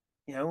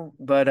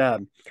 but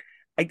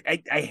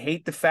I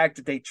hate the fact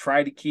that they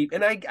try to keep,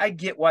 and I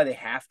get why they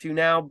have to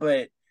now,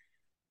 but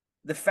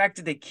the fact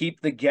that they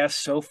keep the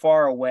guests so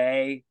far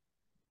away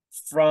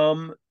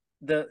from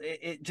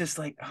it just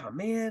like, oh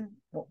man,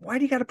 why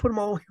do you got to put them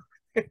all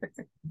there?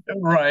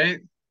 right.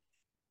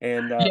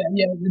 And Yeah,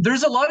 yeah.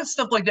 There's a lot of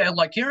stuff like that.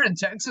 Like here in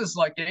Texas,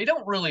 like they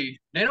don't really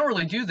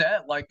do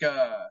that. Like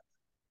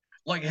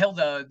hell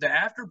the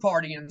after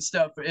party and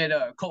stuff at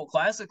Cult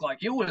Classic, like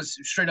it was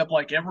straight up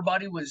like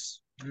everybody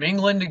was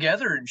mingling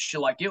together and shit.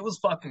 Like it was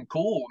fucking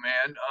cool,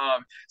 man.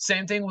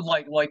 Same thing with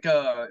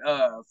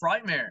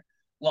Frightmare.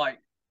 Like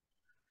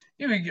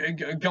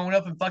going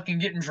up and fucking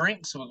getting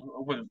drinks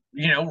with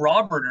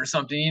Robert or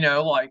something,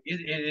 like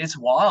it's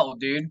wild,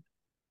 dude.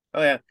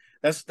 oh yeah,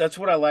 that's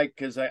what I like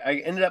because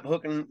I ended up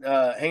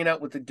hanging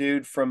out with the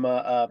dude from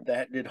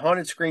that did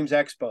Haunted Screams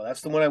Expo.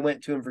 That's the one I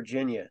went to in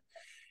Virginia,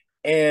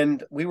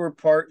 and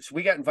so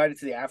we got invited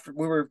to the after.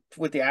 We were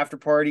with the after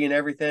party and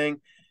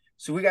everything,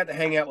 so we got to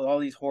hang out with all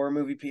these horror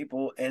movie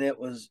people, and it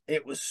was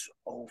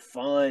so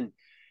fun.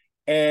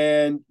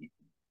 And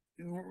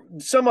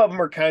some of them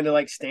are kind of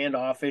like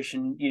standoffish,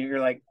 and you're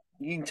like,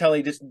 you can tell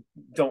they just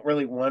don't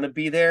really want to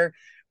be there.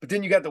 But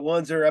then you got the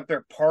ones that are up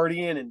there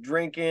partying and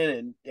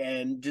drinking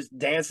and just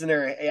dancing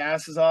their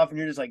asses off, and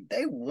you're just like,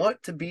 they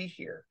want to be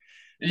here.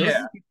 Those are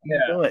Yeah, the people you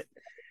yeah. want.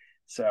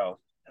 So,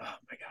 oh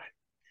my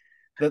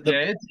god, the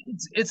Yeah,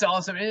 it's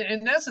awesome,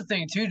 and that's the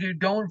thing too, dude.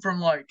 Going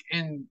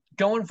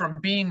from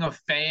being a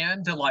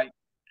fan to like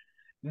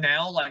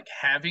now like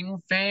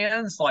having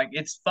fans, like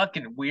it's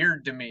fucking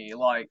weird to me.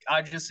 Like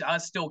I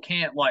still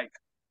can't like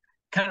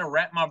kind of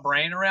wrap my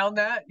brain around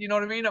that. You know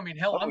what I mean? I mean,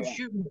 hell, oh yeah.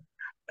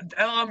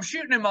 I'm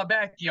shooting in my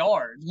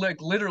backyard, like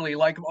literally,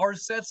 like our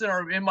sets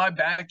are in my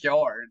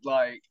backyard,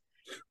 like.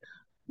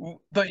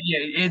 But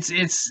yeah,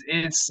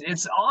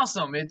 it's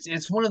awesome.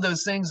 It's one of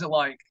those things that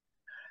like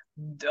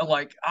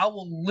I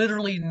will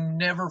literally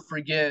never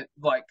forget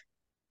like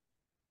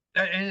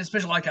and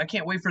especially like I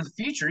can't wait for the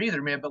future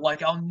either, man. But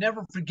like I'll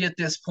never forget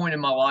this point in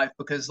my life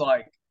because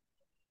like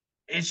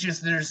it's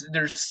just there's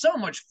so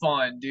much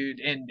fun, dude,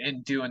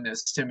 in doing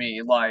this to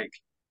me. Like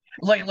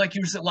like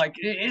you said, like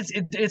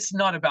it's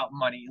not about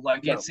money.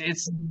 Like No.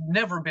 it's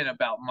never been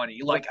about money.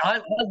 Like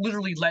I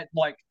literally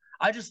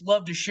I just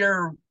love to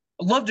share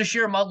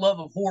my love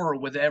of horror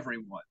with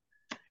everyone.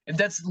 And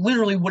that's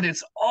literally what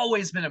it's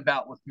always been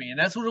about with me, and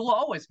that's what it'll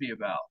always be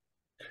about.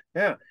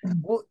 Yeah.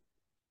 Well,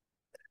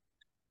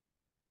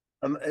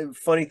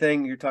 funny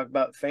thing you're talking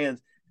about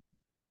fans.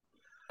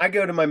 I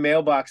go to my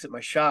mailbox at my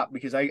shop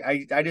because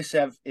I just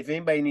have, if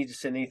anybody needs to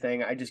send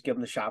anything, I just give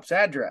them the shop's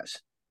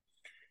address.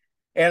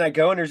 And I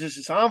go and there's just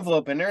this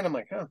envelope in there, and I'm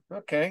like, oh,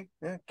 okay,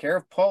 yeah, care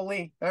of Paul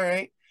Lee. All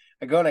right.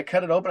 I go and I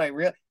cut it open. I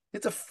realize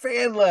it's a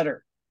fan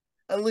letter,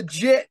 a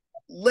legit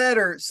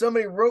letter.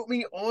 Somebody wrote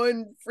me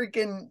on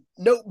freaking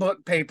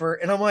notebook paper,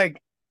 and I'm like,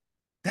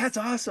 that's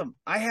awesome.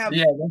 I have,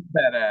 Yeah,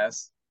 that's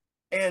badass.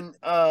 and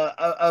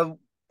I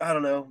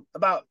don't know,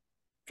 about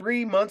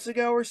 3 months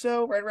ago or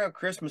so, right around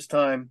Christmas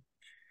time,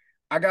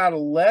 I got a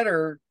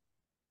letter,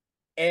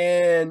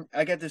 and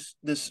I got this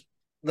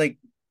like,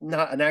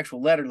 not an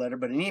actual letter,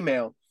 but an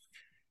email.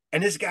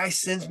 And this guy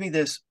sends me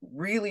this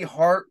really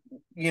heart,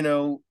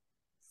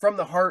 from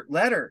the heart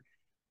letter.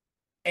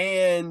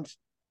 And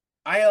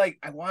I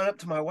went up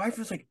to my wife and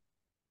was like,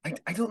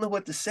 I don't know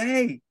what to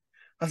say.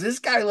 I was, this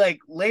guy like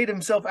laid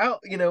himself out,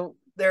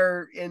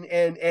 there,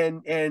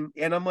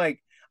 and I'm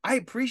like, I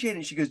appreciate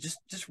it. She goes,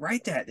 just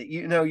write that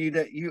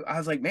you I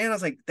was like, man, I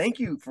was like, thank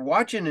you for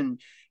watching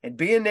and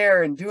being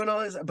there and doing all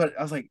this. But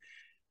I was like,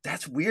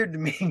 that's weird to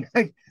me.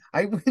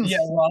 I wouldn't. Yeah,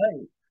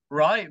 right,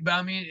 right. But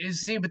I mean,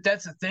 see, but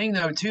that's the thing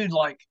though, too.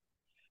 Like,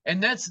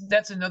 and that's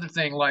another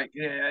thing. Like,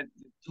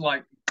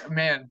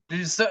 man,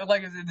 there's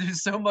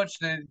so much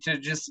to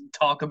just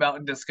talk about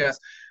and discuss.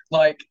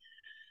 Like,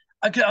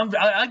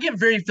 I get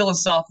very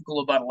philosophical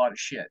about a lot of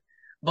shit,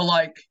 but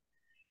like,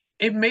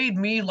 it made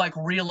me like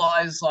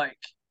realize like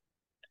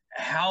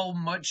how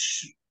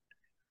much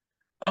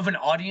of an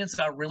audience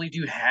I really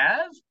do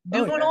have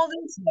Oh doing yeah. all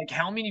this. Like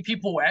how many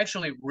people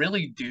actually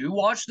really do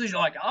watch this.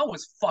 Like I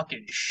was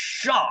fucking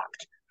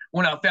shocked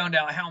when I found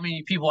out how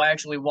many people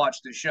actually watch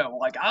the show.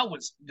 Like I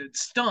was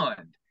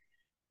stunned.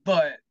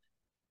 But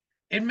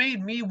it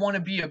made me want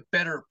to be a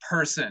better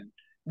person.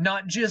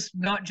 Not just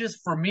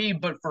for me,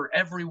 but for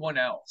everyone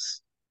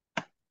else.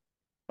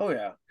 Oh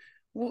yeah.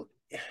 Well,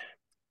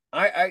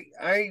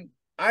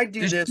 I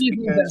do As this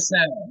cheesy as that because,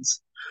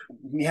 sounds.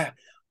 yeah.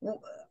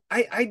 Well,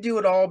 I do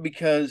it all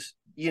because,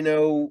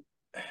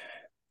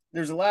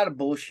 there's a lot of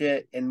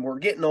bullshit, and we're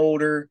getting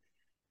older,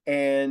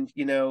 and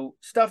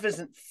stuff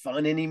isn't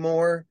fun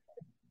anymore,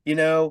 you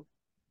know.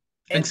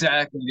 And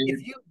Exactly, if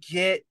dude. you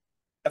get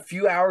a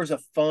few hours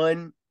of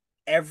fun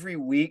every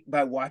week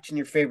by watching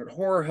your favorite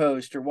horror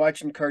host, or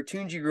watching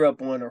cartoons you grew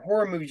up on, or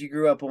horror movies you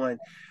grew up on,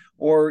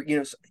 or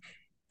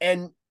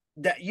and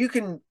that you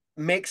can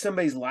make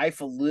somebody's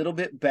life a little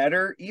bit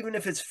better, even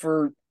if it's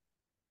for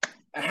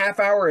a half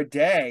hour a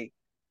day.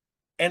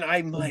 And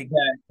I'm like,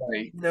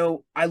 Exactly.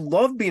 I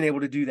love being able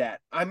to do that.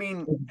 I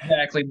mean,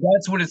 Exactly.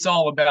 That's what it's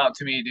all about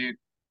to me, dude.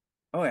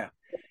 oh yeah,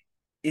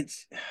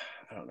 it's,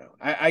 I don't know.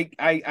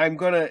 I'm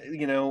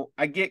gonna,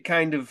 I get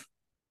kind of,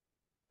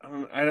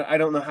 I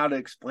don't know how to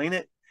explain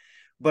it,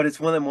 but it's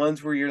one of the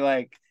ones where you're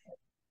like,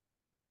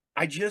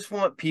 I just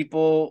want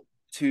people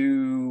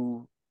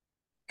to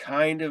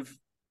kind of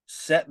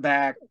set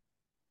back,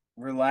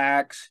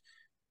 relax,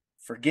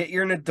 forget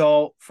you're an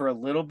adult for a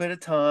little bit of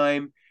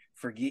time,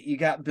 forget you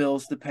got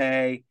bills to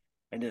pay,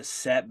 and just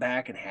set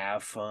back and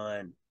have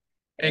fun.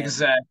 And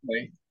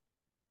Exactly.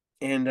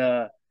 and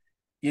I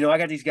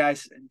got these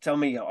guys tell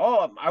me,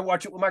 oh, I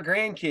watch it with my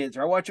grandkids,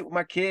 or I watch it with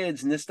my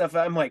kids and this stuff.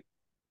 I'm like,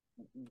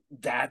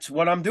 that's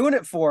what I'm doing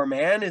it for,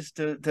 man, is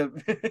to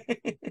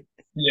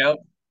Yep.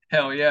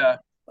 Hell yeah.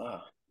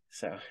 oh,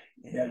 so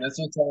Yeah, yeah. that's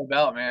what it's all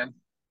about, man.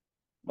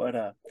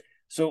 But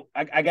so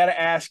I gotta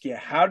ask you,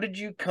 how did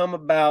you come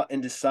about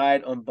and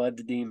decide on Bud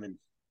the Demon?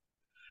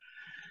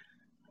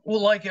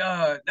 Well, like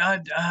I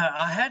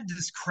had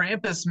this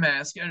Krampus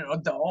mask, and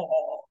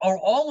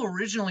all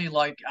originally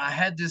like I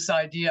had this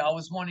idea. I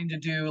was wanting to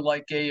do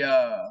like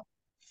a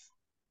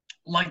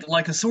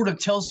like a sort of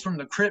Tales from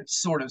the Crypt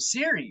sort of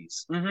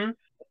series, Mm-hmm.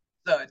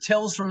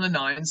 Tales from the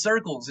Nine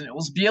Circles, and it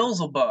was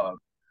Beelzebub.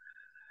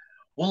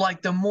 Well,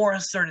 like the more I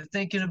started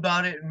thinking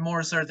about it, and more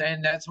I started,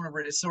 and that's whenever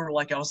it's sort of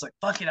like I was like,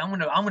 "Fuck it, I'm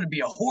gonna be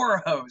a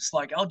horror host.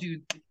 Like I'll do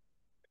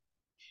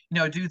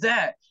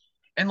that."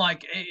 And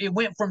like it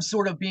went from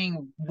sort of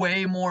being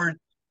way more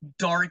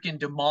dark and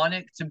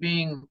demonic to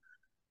being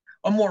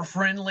a more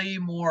friendly,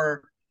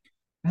 more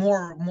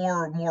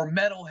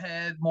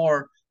metalhead,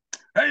 more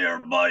hey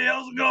everybody,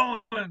 how's it going?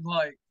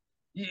 Like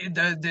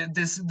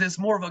this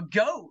more of a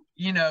goat,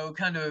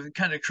 kind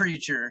of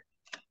creature,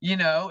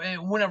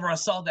 And whenever I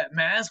saw that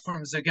mask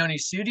from Zagoni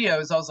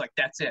Studios, I was like,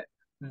 that's it.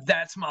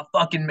 That's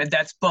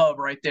Bub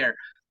right there.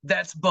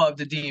 That's Bub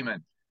the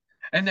Demon.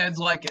 And that's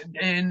like,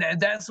 and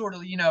that sort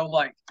of,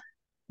 like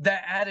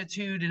that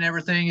attitude and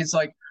everything. It's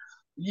like,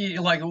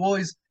 yeah, like well,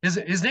 his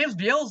name's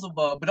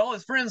Beelzebub, but all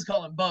his friends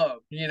call him Bub.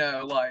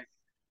 Like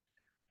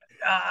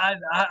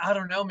I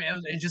don't know,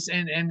 man. It just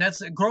and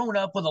that's growing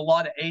up with a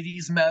lot of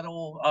 '80s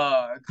metal,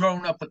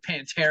 growing up with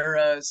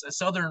Pantera,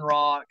 Southern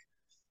rock.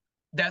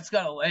 That's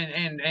got a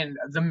and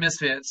the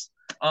Misfits.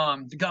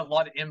 Got a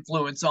lot of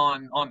influence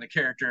on the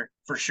character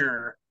for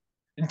sure.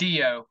 And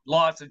Dio,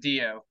 lots of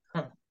Dio.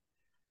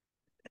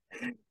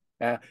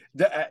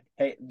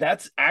 Hey,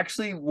 that's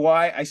actually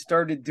why I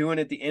started doing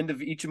at the end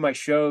of each of my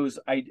shows.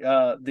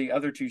 The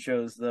other two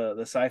shows, the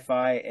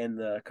sci-fi and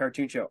the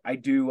cartoon show, I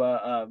do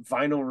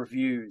vinyl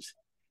reviews.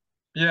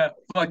 Yeah,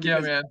 fuck yeah,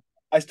 Because man.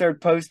 I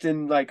started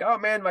posting like, "Oh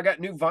man, I got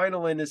new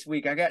vinyl in this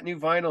week. I got new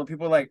vinyl." And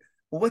people are like,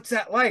 "Well, what's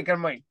that like?"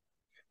 I'm like,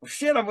 "Well,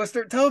 shit, I'm gonna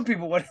start telling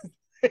people what it's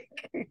like."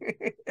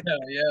 Hell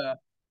yeah.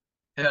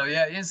 Hell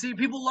yeah. And see,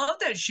 people love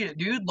that shit,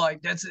 dude.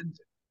 Like that's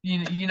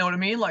you know what I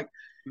mean? Like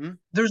Hmm.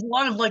 there's a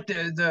lot of like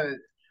the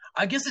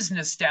I guess it's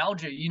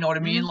nostalgia, you know what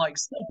I mean? Hmm. Like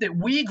stuff that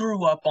we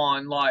grew up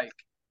on, like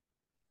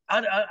I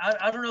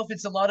don't know if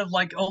it's a lot of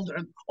like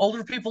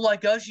older people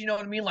like us, you know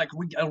what I mean? Like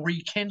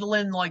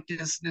rekindling like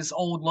this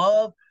old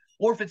love,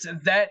 or if it's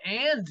that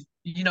and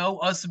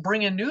us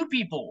bringing new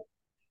people,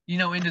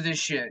 into this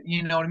shit,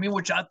 you know what I mean?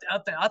 Which I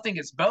think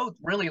it's both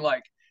really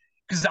like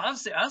because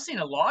I've seen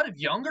a lot of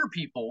younger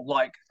people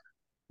like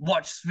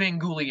watch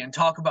Svengoolie and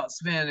talk about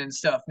Sven and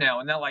stuff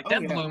now, and Oh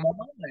that yeah. blew my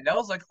mind. I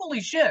was like,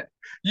 holy shit,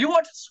 you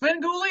watch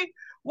Svengoolie?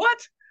 What?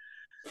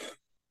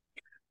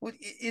 Well,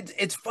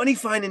 it's funny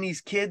finding these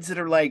kids that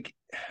are like,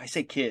 I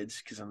say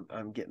kids because I'm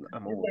old,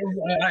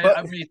 but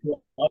I mean,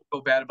 I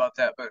feel bad about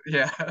that, but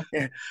yeah.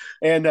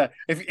 and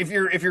if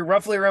you're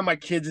roughly around my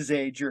kids'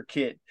 age, you're a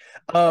kid.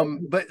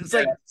 But it's Yeah,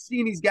 like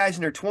seeing these guys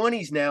in their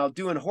 20s now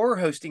doing horror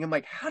hosting. I'm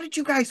like, how did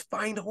you guys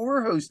find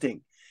horror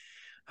hosting?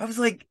 I was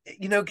like,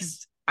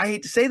 because I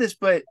hate to say this,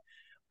 but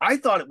I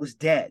thought it was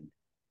dead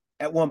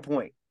at one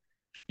point.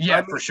 I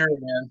yeah, for mean, sure,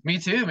 man. Me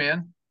too,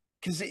 man.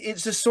 because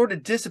it's just sort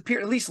of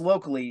disappeared, at least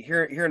locally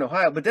here in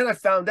Ohio. But then I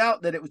found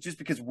out that it was just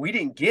because we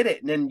didn't get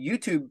it, and then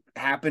YouTube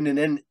happened, and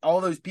then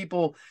all those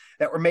people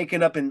that were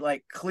making up in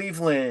like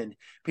Cleveland,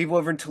 people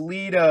over in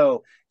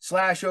Toledo,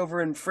 Slash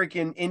over in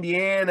freaking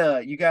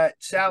Indiana, you got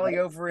Sally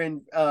over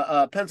in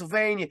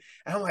Pennsylvania,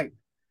 and I'm like,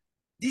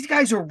 these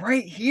guys are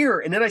right here.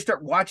 And then I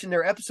start watching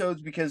their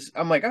episodes because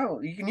I'm like,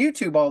 oh, you can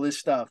YouTube all this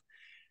stuff,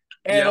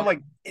 and I'm Yep.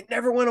 like, it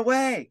never went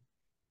away,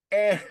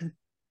 and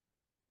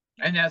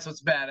And that's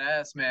what's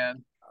badass,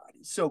 man.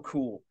 it's so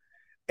cool,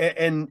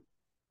 and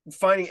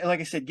finding, like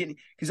I said, getting,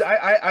 because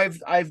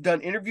I've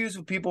done interviews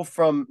with people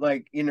from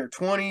like in their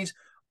 20s,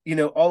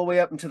 all the way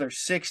up into their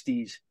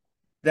 60s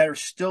that are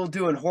still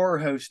doing horror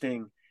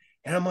hosting,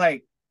 and I'm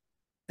like,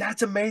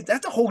 that's amazing.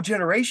 That's a whole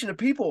generation of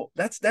people.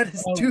 That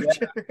is Oh two yeah,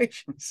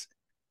 generations.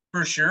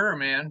 for sure,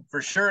 man,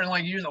 for sure. And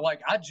like you,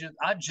 like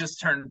I just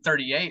turned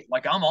 38.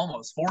 Like I'm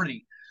almost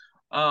 40.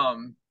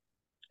 Um,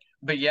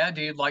 but yeah,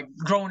 dude, like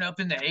growing up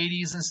in the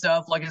 '80s and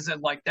stuff. Like I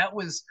said, like that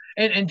was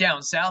and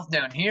down south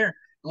down here,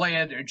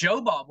 like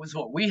Joe Bob was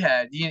what we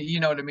had. You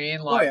know what I mean?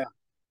 Oh Like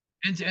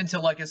yeah.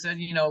 until like I said,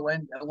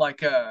 and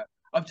like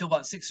up till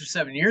about 6 or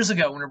 7 years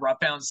ago, whenever I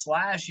found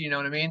Slash, you know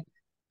what I mean?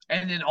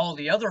 And then all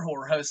the other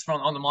horror hosts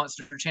from on the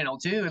Monster Channel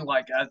too, and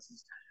like I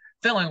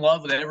fell in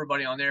love with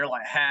everybody on there,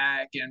 like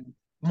Hack and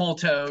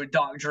Molto,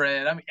 Doc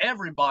Dread. I mean,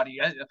 everybody.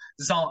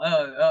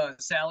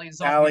 Sally,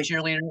 Zombie Allie.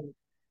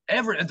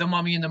 Cheerleader, the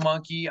Mummy and the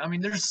Monkey. I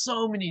mean, there's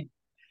so many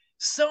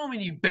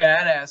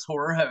badass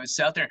horror hosts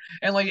out there,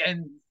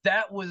 and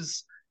that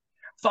was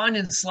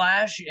finding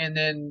Slash, and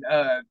then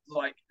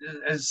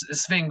as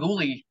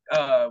Svengoolie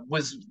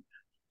was,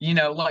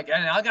 like,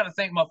 and I got to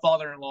thank my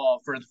father-in-law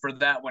for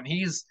that one.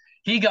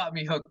 He got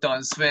me hooked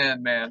on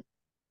Sven, man.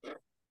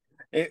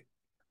 it,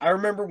 I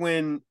remember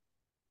when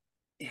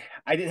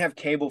I didn't have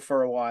cable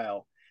for a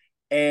while,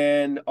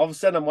 and all of a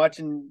sudden I'm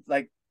watching,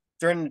 like,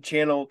 turning the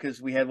channel because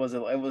we had was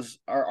it was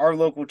our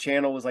local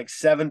channel was like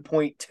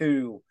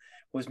 7.2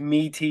 was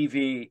Me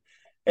TV,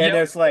 and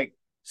Yep. it's like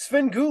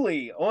Sven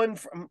Gulli on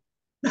from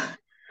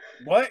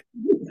what?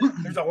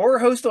 There's a horror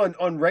host on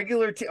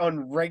regular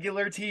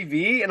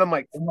TV, and I'm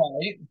like,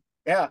 Right.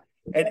 yeah,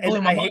 That and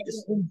blew my I hate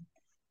this. mind.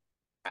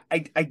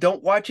 I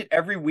don't watch it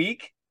every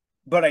week,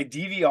 but I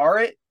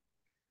DVR it.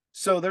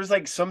 So there's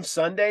like some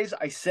Sundays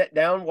I sit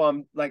down while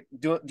I'm like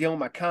dealing with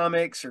my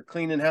comics or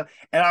cleaning house,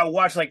 and I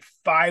watch like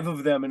five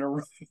of them in a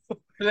row.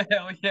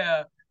 Hell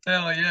yeah.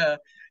 Hell yeah.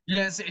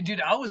 Yes,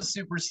 dude, I was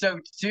super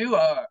stoked too.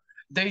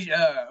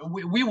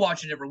 We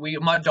watch it every week.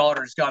 My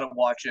daughter's got to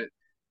watch it.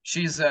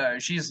 She's a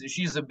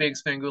big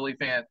Spanguli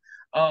fan.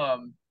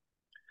 Um,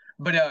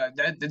 but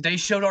they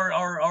showed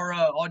our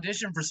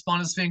audition for Spawn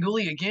and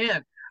Spanguli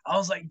again. I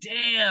was like,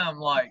 damn,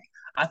 like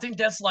I think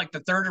that's like the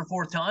third or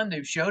fourth time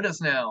they've showed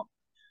us now.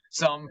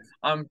 So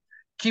I'm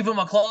keeping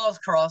my claws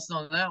crossed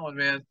on that one,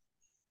 man.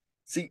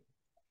 See,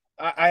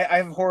 I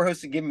have horror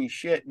hosts that give me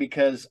shit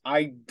because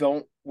I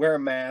don't wear a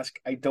mask,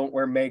 I don't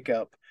wear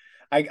makeup.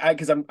 I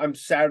because I'm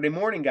Saturday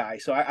morning guy,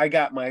 so I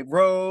got my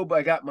robe,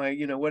 I got my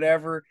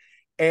whatever,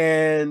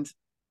 and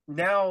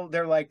now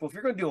they're like, well, if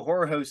you're going to do a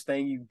horror host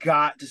thing, you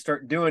got to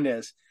start doing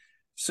this.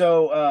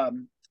 So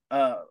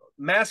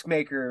mask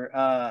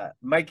maker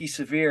Mikey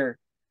Severe,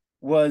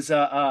 was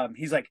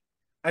he's like,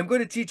 I'm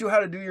going to teach you how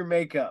to do your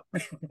makeup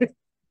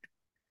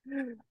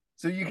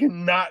so you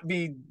can not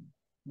be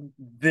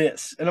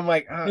this. And I'm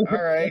like, all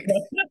right.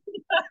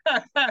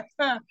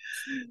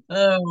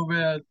 Oh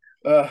man.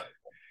 Uh,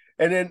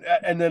 and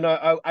then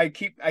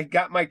I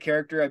got my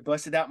character. I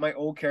busted out my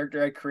old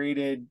character I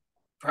created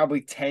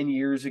probably 10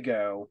 years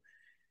ago,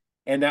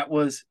 and that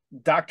was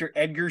Dr.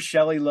 Edgar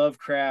Shelley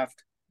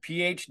Lovecraft,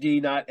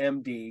 PhD, not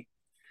MD.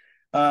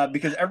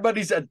 Because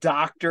everybody's a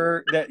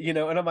doctor that and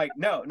I'm like,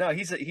 no,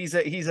 he's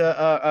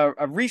a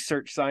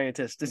research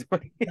scientist is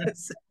what he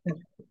is.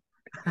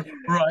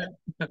 Right.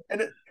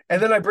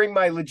 And then I bring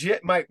my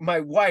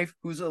wife,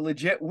 who's a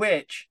legit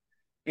witch,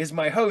 is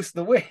my host,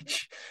 the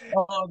witch.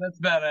 Oh, that's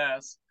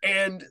badass.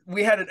 And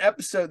we had an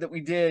episode that we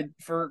did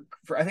for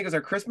I think it was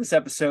our Christmas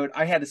episode.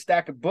 I had a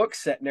stack of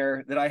books sitting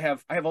there that I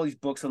have all these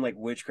books on like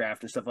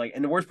witchcraft and stuff like.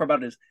 And the worst part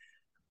about it is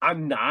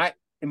I'm not,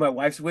 and my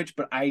wife's a witch,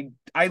 but I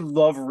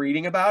love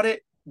reading about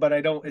it, but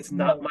I don't. It's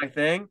not my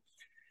thing.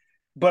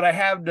 But I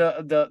have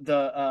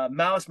the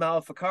Malus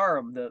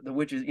Maleficarum, the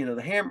witches,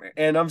 the hammer,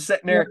 and I'm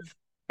sitting there.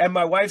 And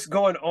my wife's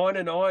going on,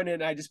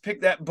 and I just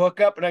pick that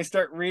book up and I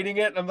start reading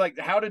it. And I'm like,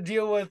 how to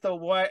deal with a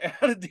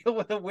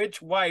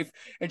witch wife.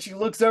 And she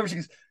looks over, she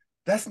goes,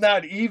 that's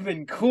not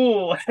even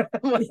cool.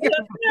 Like,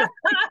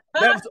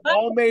 that was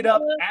all made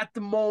up at the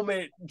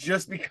moment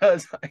just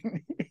because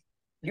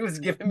he was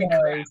giving me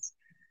crap.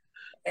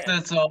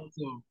 That's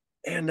awesome.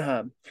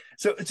 And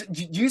so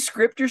do you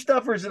script your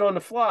stuff or is it on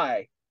the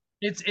fly?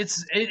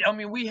 I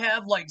mean, we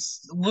have like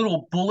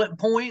little bullet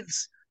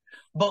points,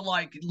 but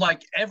like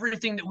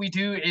everything that we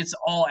do, it's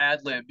all ad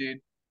lib, dude.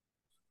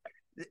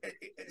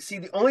 See,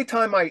 the only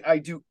time I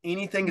do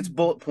anything it's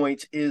bullet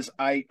points is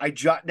I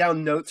jot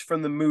down notes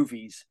from the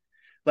movies.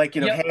 Like,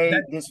 Yep. hey,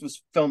 this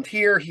was filmed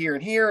here, here,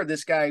 and here.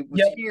 This guy was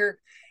Yep. here,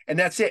 and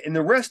that's it. And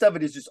the rest of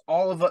it is just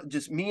all of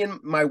just me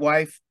and my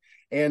wife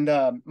and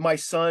my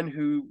son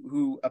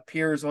who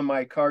appears on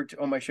my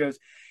on my shows.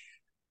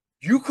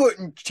 You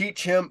couldn't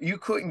teach him, you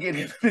couldn't get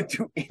him to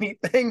do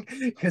anything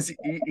because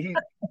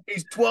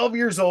he's 12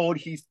 years old,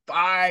 he's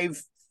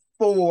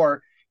 5'4",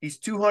 he's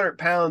 200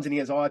 pounds, and he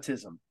has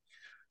autism.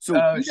 So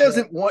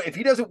if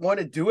he doesn't want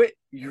to do it,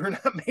 you're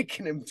not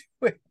making him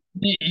do it.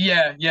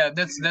 Yeah,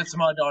 that's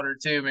my daughter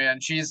too,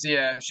 man. She's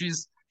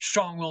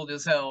strong-willed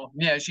as hell.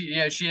 She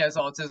has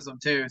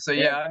autism too. So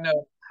yeah,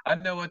 I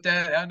know what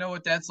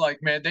that's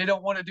like, man. They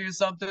don't want to do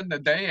something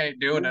that they ain't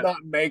doing You're it.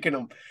 not making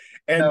him.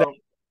 And No,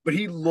 but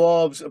he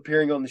loves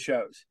appearing on the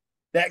shows.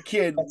 That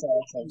kid, that's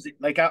awesome.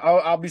 like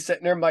I'll be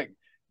sitting there, I'm like,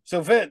 so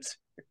Vince,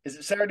 is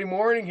it Saturday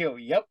morning? He'll,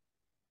 yep.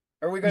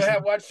 Are we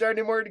gonna watch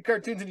Saturday morning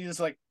cartoons? And he's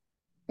just like,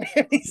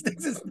 he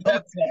sticks his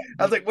thumb.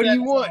 I was like, what do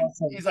you want?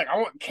 Awesome. He's like, I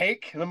want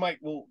cake. And I'm like,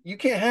 well, you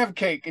can't have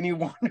cake. And he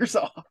wanders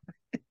off.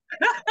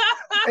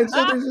 And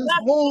so there's this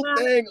whole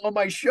thing on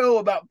my show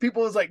about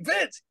people is like,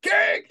 Vince,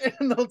 cake,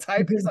 and they'll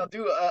type it. I'll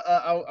do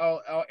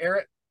I'll air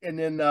it, and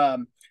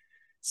then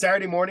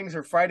Saturday mornings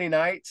or Friday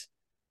nights,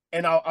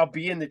 and I'll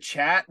be in the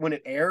chat when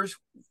it airs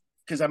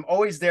because I'm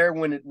always there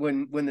when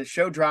the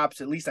show drops.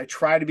 At least I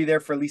try to be there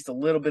for at least a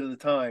little bit of the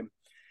time.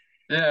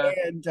 Yeah.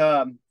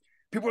 And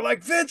people are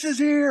like, Vince is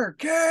here,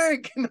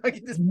 cake. And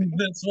like,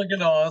 that's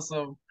freaking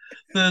awesome.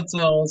 That's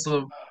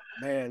awesome.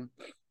 Oh, man.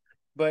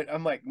 But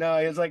I'm like, no,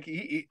 it's like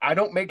I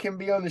don't make him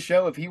be on the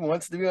show. If he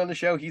wants to be on the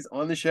show, he's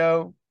on the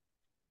show.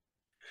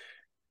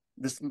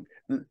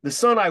 The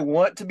son I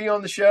want to be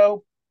on the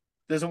show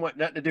doesn't want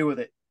nothing to do with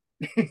it.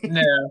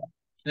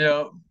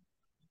 Yeah.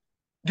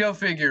 Go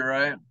figure,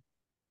 right?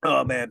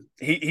 Oh man,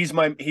 he's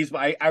my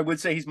I would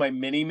say he's my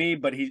mini me,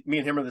 but me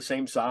and him are the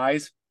same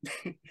size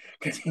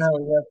because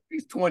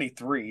he's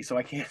 23, so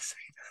I can't say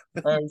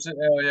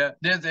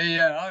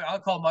that. I'll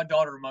call my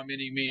daughter my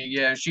mini me.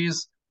 Yeah,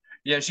 she's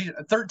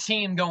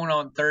 13 going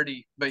on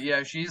 30, but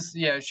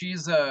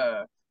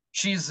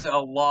she's a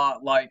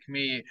lot like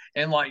me,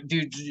 and like,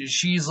 dude,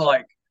 she's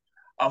like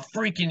a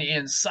freaking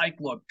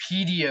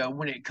encyclopedia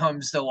when it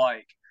comes to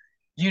like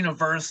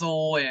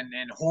Universal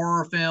and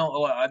horror film,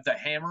 the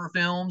Hammer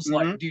films. Mm-hmm.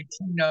 Like, dude,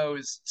 she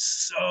knows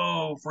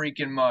so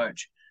freaking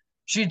much.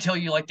 She'd tell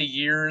you like the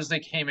years they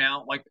came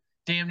out, like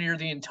damn near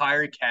the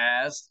entire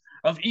cast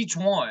of each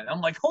one.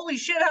 I'm like, holy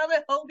shit, how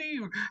the hell do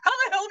you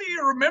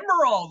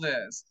remember all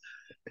this?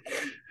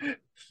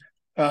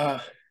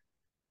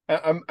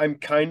 I'm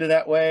kind of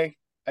that way.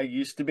 I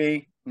used to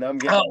be. Now I'm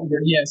getting. Oh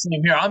yeah,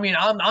 same here. I mean,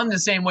 I'm the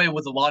same way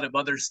with a lot of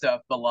other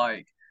stuff, but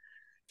like,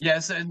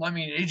 yes, I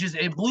mean,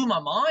 it blew my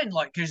mind,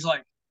 like, because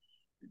like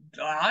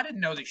I didn't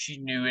know that she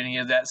knew any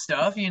of that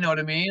stuff. You know what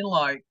I mean?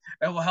 Like,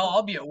 well, hell,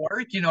 I'll be at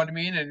work, you know what I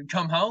mean, and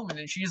come home, and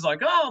then she's like,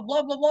 oh,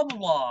 blah blah blah blah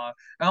blah,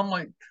 and I'm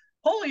like,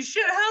 holy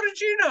shit, how did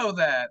you know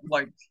that?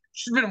 Like,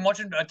 she's been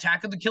watching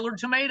Attack of the Killer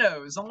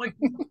Tomatoes. I'm like,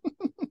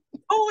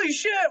 holy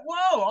shit,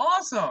 whoa,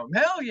 awesome,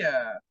 hell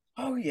yeah.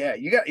 Oh yeah,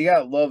 you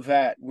gotta love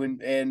that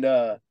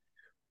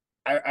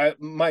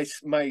my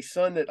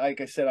son that,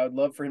 like I said, I'd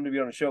love for him to be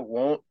on the show,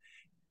 won't.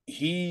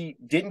 He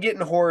didn't get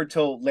in horror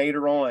till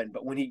later on,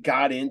 but when he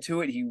got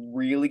into it, he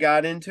really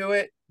got into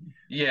it.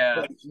 Yeah.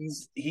 But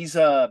he's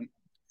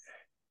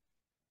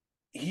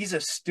he's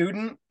a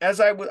student, as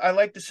I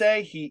like to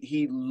say.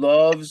 He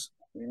loves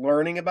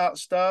learning about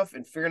stuff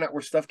and figuring out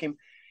where stuff came.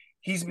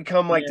 He's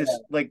become like Yeah. this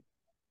like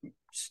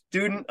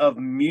student of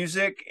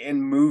music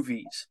and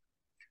movies.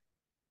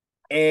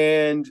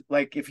 And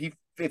like if he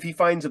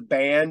finds a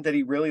band that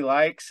he really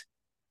likes,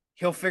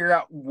 he'll figure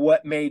out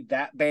what made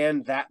that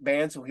band.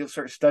 So he'll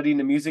start studying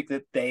the music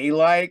that they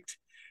liked.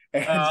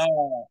 And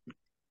Oh,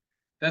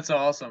 that's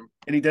awesome.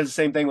 and he does the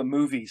same thing with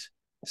movies.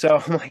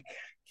 So I'm like,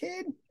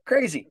 kid,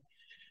 crazy.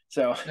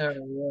 So, Yeah.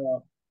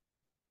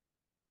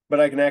 but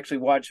I can actually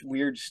watch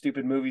weird,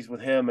 stupid movies with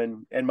him,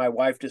 and my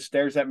wife just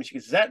stares at me. She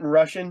goes, "Is that in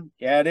Russian?"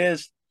 Yeah, it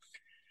is.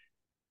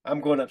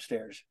 I'm going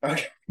upstairs.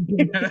 Okay.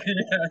 Yeah.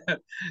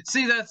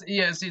 See,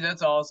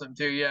 that's awesome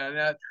too.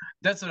 Yeah,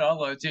 that's what I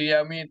love too. Yeah,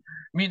 I mean,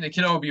 me and the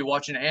kiddo will be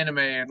watching anime,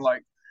 and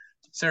like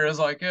Sarah's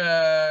like,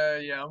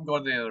 yeah, I'm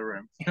going to the other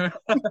room.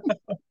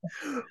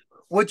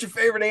 What's your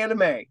favorite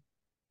anime?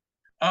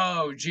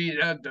 Oh, gee,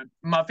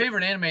 my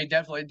favorite anime,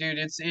 definitely, dude.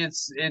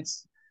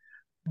 It's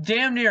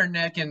damn near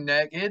neck and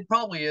neck. It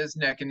probably is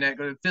neck and neck.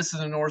 But Fist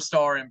of the North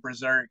Star and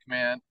Berserk,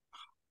 man.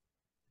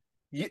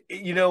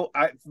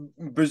 I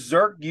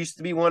Berserk used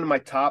to be one of my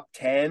top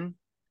 10,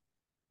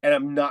 and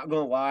I'm not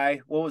gonna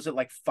lie. What was it,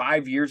 like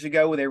 5 years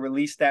ago where they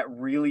released that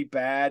really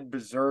bad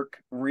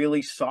Berserk,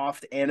 really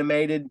soft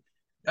animated,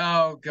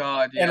 Oh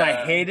God, and I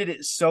yeah. hated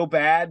it so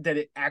bad that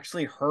it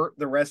actually hurt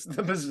the rest of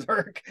the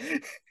Berserk.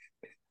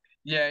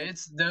 Yeah,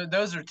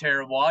 those are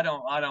terrible.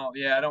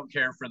 Yeah, I don't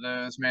care for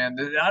those, man.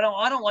 I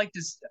don't like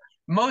this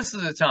most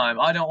of the time.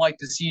 I don't like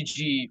the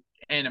CG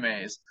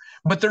animes,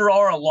 but there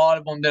are a lot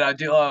of them that I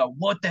do.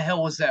 What the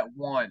hell was that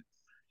one?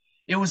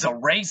 It was a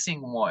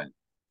racing one.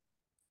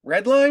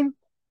 Redline?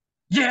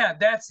 Yeah,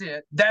 that's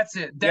it. That's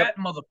it. Yep. That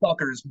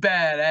motherfucker's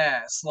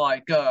badass.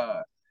 Like,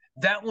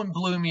 that one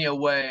blew me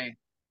away.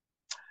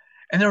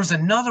 And there was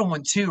another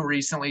one too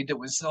recently that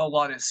was a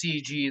lot of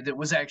CG that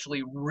was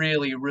actually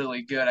really,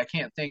 really good. I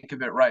can't think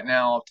of it right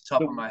now off the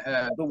top of The my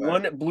head, the but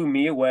one that blew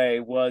me away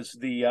was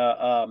the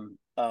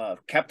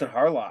Captain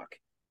Harlock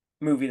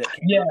movie that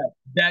came yeah, out.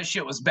 that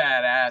shit was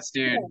badass,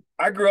 dude.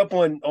 I grew up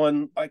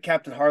on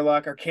Captain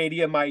Harlock,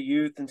 Arcadia, my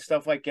youth, and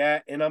stuff like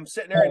that. And I'm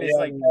sitting there, and Oh it's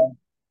like yeah,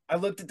 I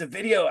looked at the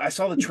video, I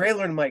saw the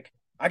trailer, and I'm like,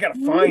 I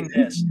gotta find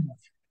this.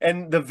 yeah.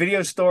 And the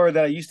video store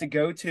that I used to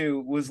go to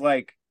was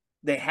like,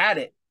 they had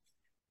it,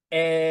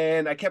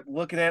 and I kept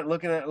looking at it,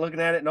 looking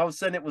at it, and all of a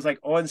sudden it was like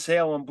on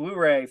sale on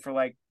Blu-ray for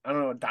like, I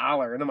don't know,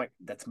 $1, and I'm like,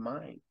 that's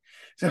mine.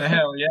 So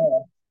Hell yeah.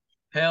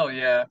 Hell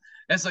yeah.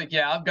 It's like,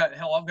 yeah, I've got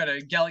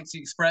a Galaxy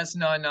Express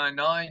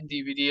 999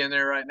 DVD in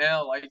there right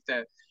now. Like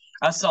that,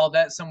 I saw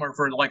that somewhere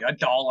for like $1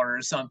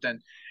 or something.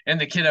 And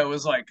the kiddo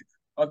was like,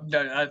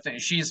 I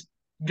think she's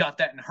got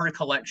that in her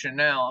collection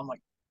now. I'm like,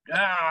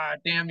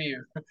 damn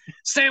you.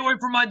 Stay away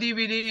from my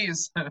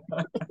DVDs.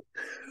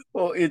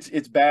 well,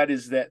 it's bad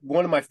is that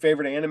one of my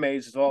favorite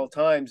animes of all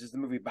times is the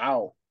movie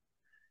Bow.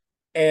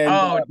 And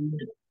Oh,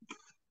 dude.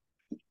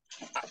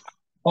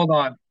 Hold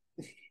on.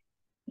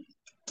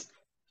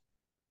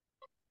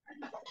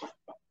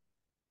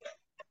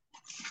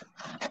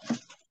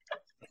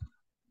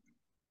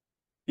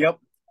 yep,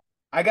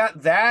 I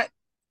got that,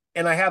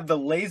 and I have the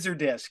laser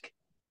disc.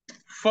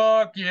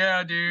 Fuck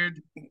yeah,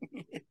 dude.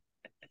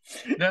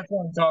 That's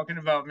what I'm talking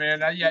about,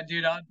 man. Yeah,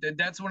 dude,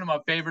 that's one of my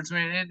favorites,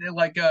 man. And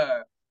like,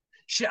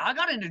 shit, I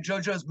got into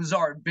JoJo's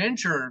Bizarre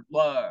Adventure,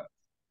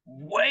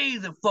 way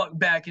the fuck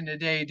back in the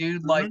day,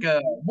 dude. Mm-hmm.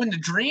 Like, when the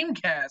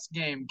Dreamcast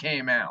game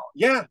came out.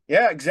 Yeah,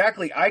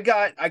 exactly. I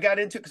got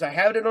into it because I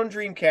had it on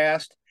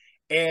Dreamcast,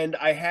 and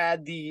I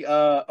had the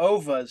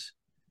OVAs,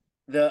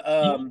 the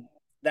Yep,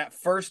 that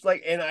first,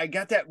 like, and I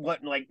got that,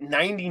 what, like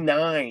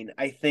 99,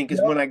 I think, is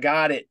yep. when I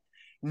got it.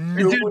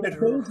 No Dude, one had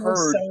those were so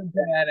heard.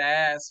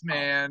 badass,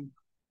 man.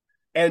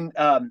 And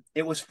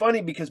it was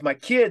funny because my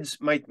kids,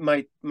 my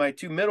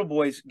two middle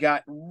boys,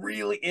 got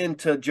really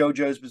into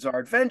JoJo's Bizarre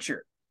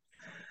Adventure,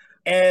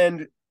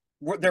 and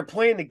they're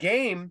playing the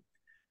game,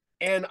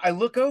 and I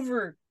look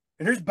over,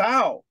 and there's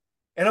Bao,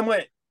 and I'm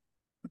like,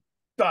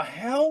 the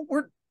hell?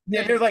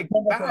 Yeah, And they're like,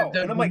 talking about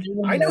Bao, and I'm the like,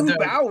 new I one, know who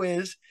Bao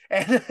is,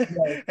 and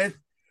yeah. and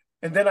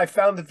and then I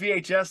found the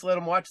VHS, let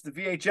them watch the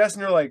VHS,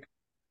 and they're like,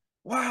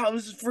 wow,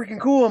 this is freaking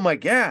cool. I'm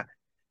like, yeah.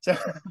 So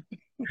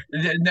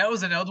And that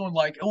was another one.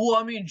 Like, well,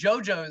 I mean,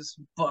 JoJo's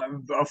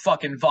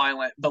fucking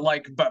violent, but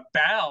like, but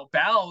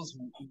Bao's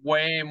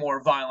way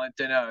more violent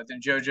than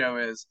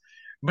JoJo is.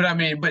 But I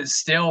mean, but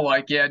still,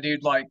 like, yeah,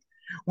 dude, like,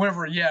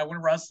 whenever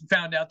I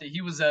found out that he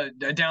was a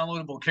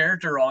downloadable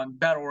character on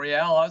Battle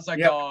Royale, I was like,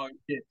 yep. oh,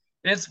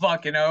 it's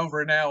fucking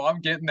over now. I'm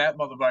getting that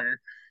motherfucker.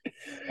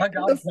 I The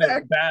gotta play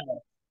fact with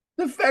Battle.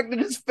 the fact that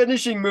his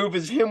finishing move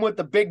is him with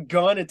the big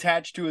gun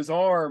attached to his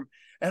arm.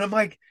 And I'm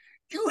like,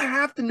 you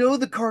have to know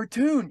the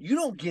cartoon. You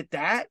don't get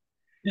that.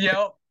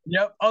 Yep,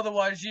 yep.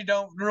 Otherwise, you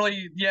don't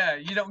really, yeah,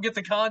 you don't get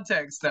the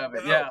context of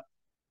it. No. Yeah.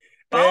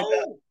 And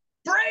Oh,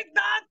 break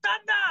that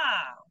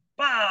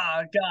thunder!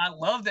 God, I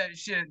love that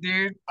shit,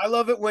 dude. I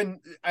love it when,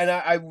 and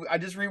I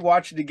just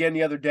rewatched it again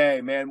the other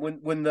day, man.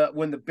 When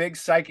the big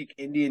psychic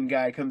Indian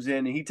guy comes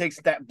in and he takes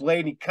that blade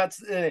and he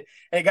cuts it,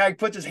 and the guy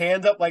puts his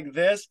hands up like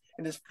this,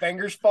 and his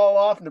fingers fall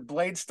off, and the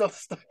blade's still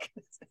stuck.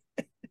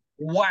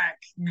 Whack,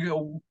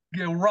 go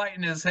right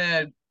in his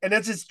head. And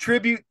that's his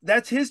tribute.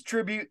 That's his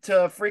tribute to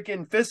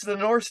freaking Fist of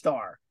the North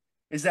Star.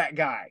 Is that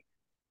guy?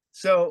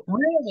 So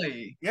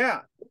Really? yeah,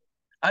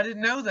 I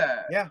didn't know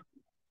that. yeah,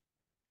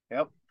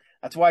 yep.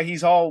 That's why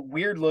he's all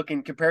weird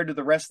looking compared to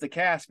the rest of the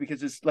cast,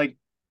 because it's like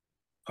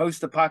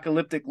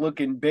post-apocalyptic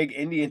looking big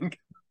Indian.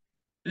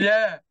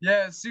 Yeah,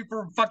 yeah,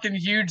 super fucking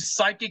huge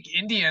psychic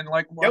Indian.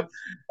 Like, what?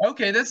 Yep.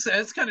 Okay, that's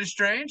kind of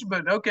strange,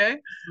 but okay.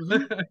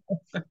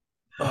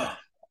 Mm-hmm.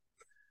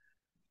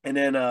 And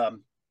then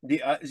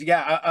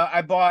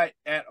I bought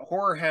at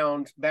Horror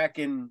Hound back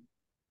in,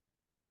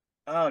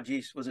 oh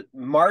geez, was it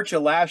March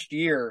of last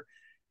year?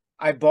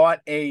 I bought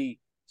a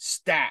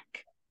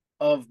stack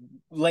of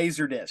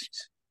laser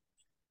discs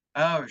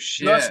Oh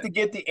just shit. to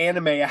get the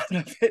anime out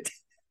of it.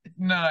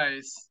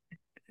 Nice.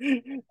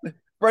 A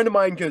friend of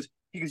mine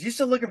he goes, "You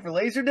still looking for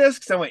laser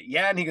discs?" I went,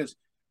 "Yeah," and he goes,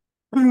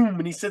 "Boom,"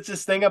 and he sets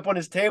this thing up on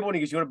his table and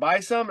he goes, "You want to buy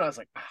some?" And I was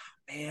like, "Ah,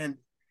 man."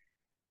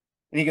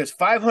 And he goes,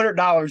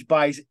 $500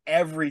 buys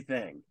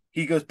everything.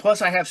 He goes,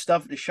 "Plus I have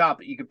stuff at the shop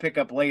that you can pick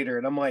up later."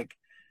 And I'm like,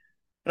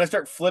 and I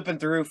start flipping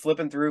through,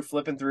 flipping through,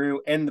 flipping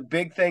through, and the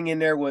big thing in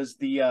there was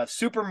the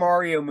Super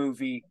Mario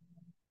movie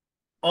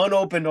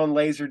unopened on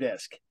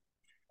Laserdisc,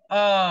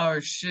 Oh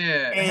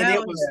shit. and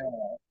Hell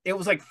it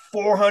was like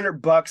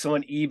 $400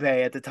 on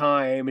eBay at the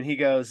time. And he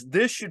goes,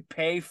 "This should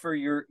pay for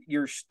your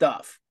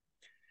stuff."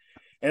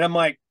 And I'm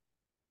like,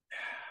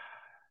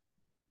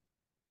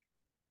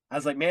 I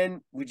was like,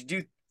 "Man, would you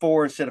do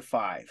 4 instead of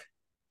 5?"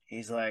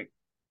 He's like,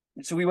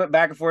 so we went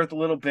back and forth a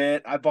little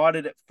bit. I bought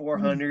it at yeah.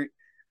 400.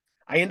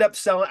 I end up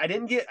selling. I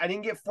didn't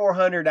get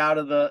 400 out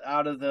of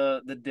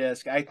the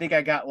disc. I think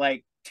I got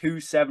like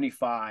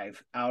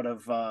 275 out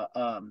of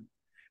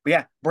but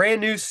yeah,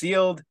 brand new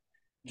sealed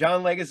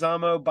John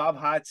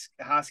Leguizamo,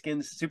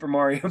 Hoskins Super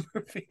Mario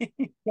movie.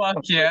 Fuck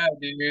yeah,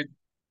 dude.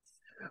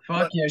 Fuck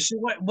But yeah. Shit,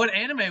 what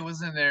anime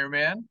was in there,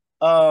 man?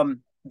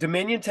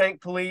 Dominion Tank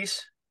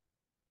Police,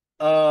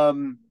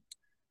 um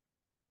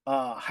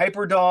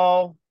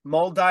Hyperdoll,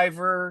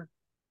 Moldiver,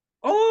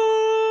 um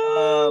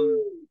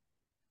Oh,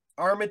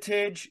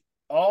 Armitage,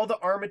 all the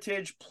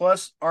Armitage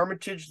plus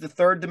Armitage the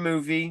third, the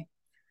movie,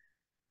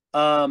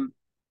 um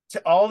to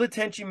all the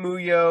Tenchi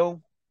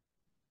Muyo,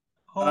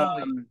 holy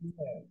um shit.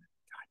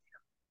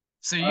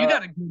 So you uh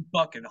got a good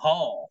fucking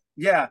haul.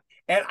 yeah.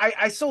 And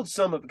I sold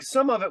some of it because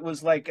some of it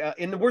was like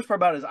and the worst part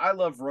about it is I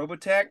love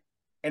Robotech,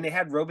 and they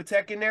had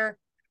Robotech in there,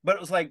 but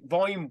it was like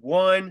volume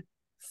 1,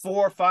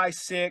 4, 5,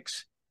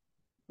 6,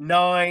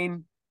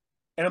 9,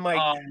 and I'm like,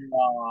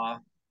 Oh,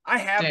 I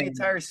have the damn.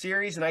 entire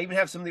series, and I even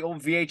have some of the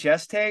old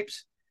VHS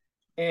tapes,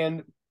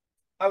 and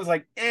I was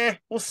like,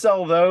 we'll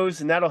sell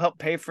those, and that'll help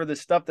pay for the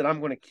stuff that I'm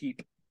going to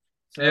keep.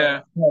 So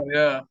Yeah. Oh,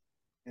 yeah.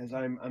 as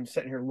I'm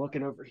sitting here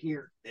looking over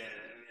here,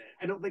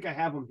 I don't think I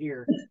have them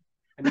here.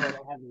 I know I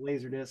don't have the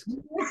laser discs,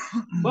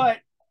 but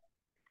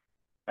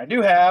I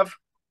do have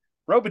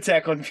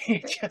Robotech on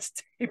VHS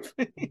tape,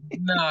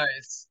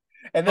 Nice.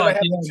 and then I Fuck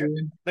have yeah,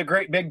 dude. the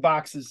great big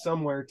boxes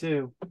somewhere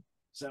too.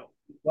 So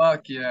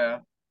Fuck yeah.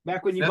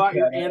 back when you That's bought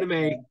your badass, anime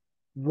man.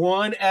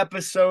 one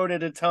episode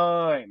at a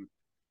time,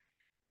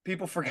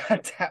 people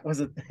forgot that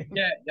was a thing.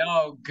 Yeah.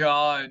 Oh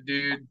God,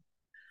 dude.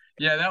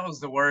 Yeah, that was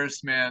the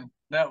worst, man.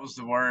 That was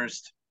the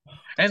worst.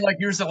 And like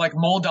you're saying, like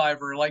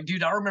Moldiver, like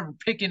dude, I remember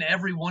picking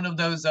every one of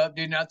those up,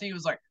 dude. And I think it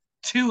was like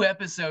 2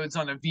 episodes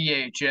on a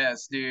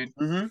VHS, dude.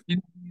 Mm-hmm. You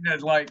know,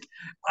 like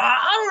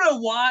I don't know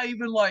why I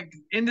even like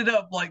ended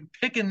up like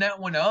picking that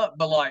one up,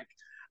 but like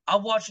I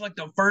watched like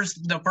the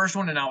first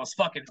one and I was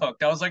fucking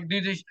hooked. I was like,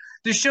 dude,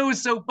 this show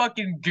is so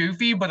fucking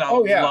goofy, but I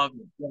Oh yeah, love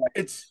it. Like, I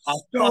it's so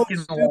fucking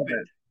love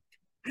stupid.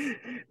 it.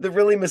 The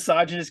really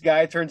misogynist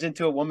guy turns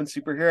into a woman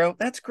superhero.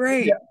 That's Yeah,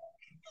 great.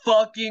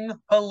 fucking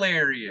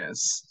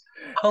hilarious.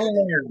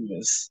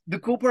 Hilarious. The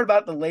cool part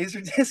about the laser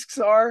discs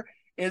are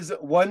is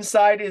one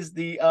side is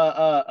the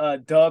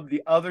dub,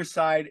 the other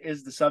side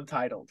is the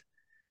subtitled. So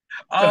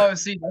Oh,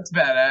 see, that's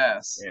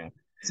badass. yeah,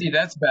 See,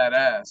 that's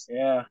badass.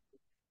 yeah.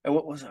 And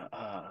what was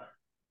I'm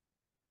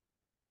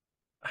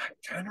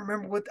trying to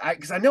remember what I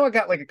because I know I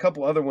got like a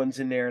couple other ones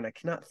in there, and I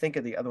cannot think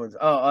of the other ones.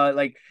 Oh,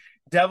 like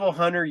Devil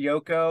Hunter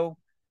Yoko.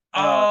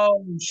 Uh,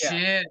 Oh yeah,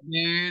 shit,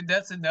 dude.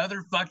 That's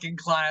another fucking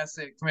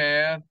classic,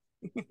 man.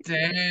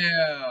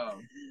 Damn.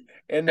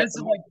 and And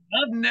so like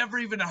I've never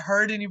even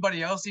heard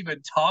anybody else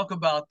even talk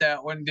about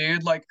that one,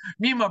 dude. Like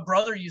me and my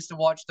brother used to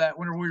watch that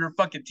when we were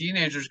fucking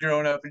teenagers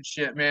growing up and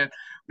shit, man.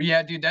 But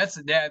yeah, dude, that's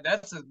a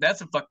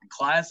fucking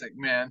classic,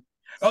 man.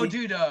 Oh, see,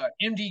 dude,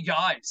 MD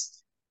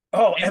Geist.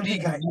 MD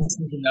MD Geist.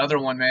 Geist is another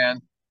one,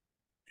 man.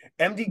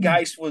 MD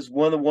Geist was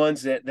one of the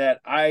ones that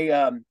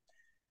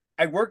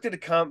I worked at a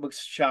comic book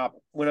shop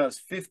when I was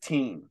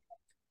 15,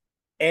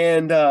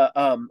 and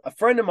a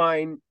friend of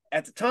mine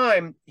at the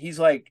time, he's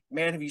like,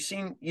 "Man, have you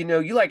seen?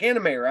 You like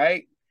anime,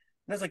 right?"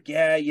 I was like,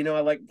 yeah, I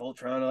like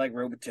Voltron, I like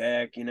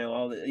Robotech,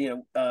 all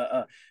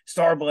the,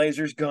 Star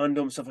Blazers,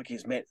 Gundam, stuff like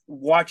this. Man,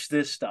 watch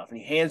this stuff. And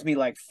he hands me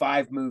like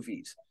 5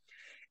 movies.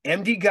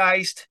 MD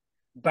Geist,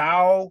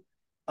 Bow,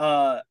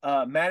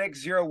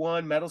 Matic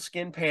 01, Metal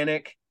Skin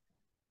Panic,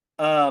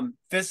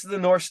 Fist of the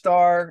North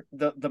Star,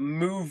 the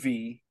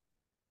movie,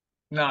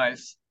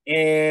 Nice.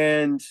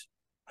 and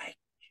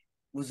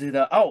was it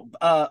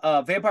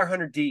Vampire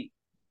Hunter D.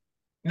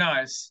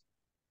 Nice.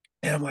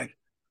 And I'm like,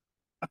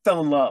 I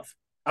fell in love.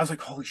 I was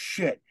like, holy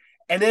shit.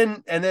 And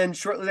then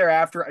shortly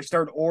thereafter, I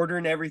started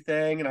ordering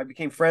everything, and I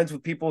became friends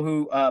with people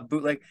who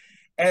bootleg.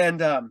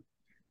 And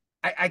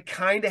I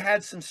kind of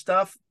had some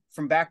stuff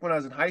from back when I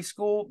was in high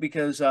school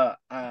because I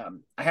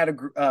had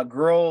a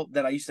girl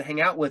that I used to hang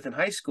out with in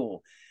high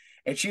school,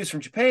 and she was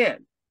from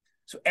Japan.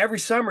 So every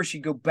summer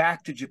she'd go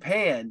back to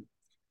Japan,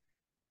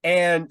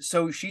 and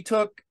so she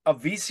took a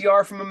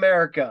VCR from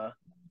America,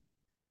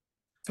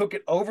 took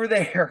it over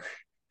there,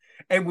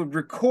 and would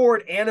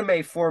record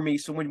anime for me.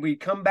 So when we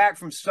come back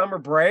from summer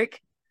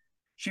break,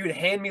 she would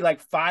hand me like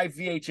 5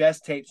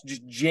 VHS tapes,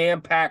 just jam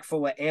packed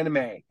full of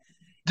anime.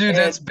 Dude, And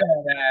that's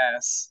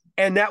badass.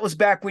 and that was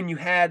back when you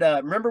had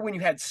remember when you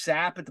had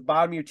SAP at the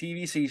bottom of your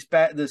TV, so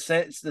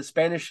the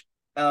Spanish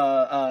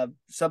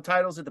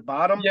subtitles at the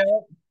bottom. Yeah,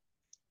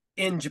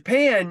 In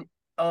Japan,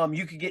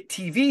 you could get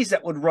TVs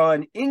that would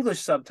run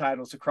English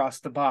subtitles across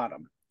the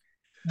bottom.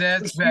 So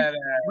that's she badass.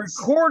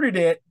 recorded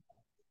it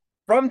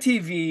from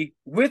TV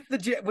with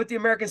the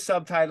American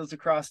subtitles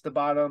across the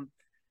bottom.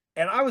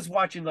 And I was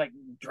watching like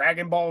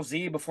Dragon Ball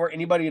Z before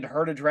anybody had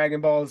heard of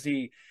Dragon Ball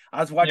Z. I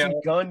was Yeah.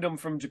 watching Gundam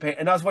from Japan,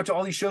 and I was watching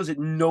all these shows that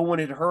no one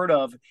had heard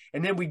of,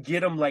 and then we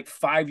get them like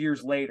 5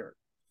 years later.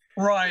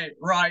 Right,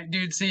 right,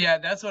 dude. See, yeah,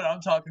 that's what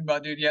I'm talking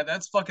about, dude. Yeah,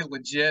 that's fucking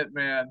legit,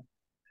 man.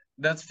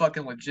 That's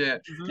fucking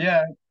legit. Mm-hmm.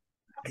 Yeah,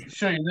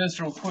 show you this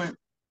real quick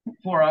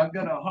before I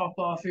gotta hop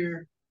off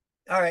here.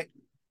 All right.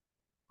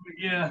 But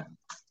yeah,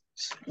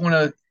 want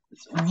to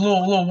a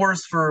little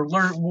worse for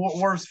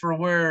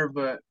wear,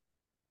 but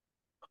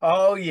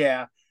Oh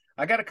yeah,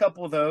 I got a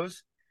couple of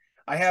those.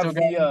 I still have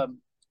got the them.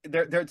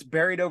 there it's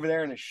buried over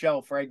there in a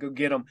shelf where I go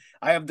get them.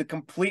 I have the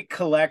complete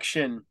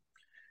collection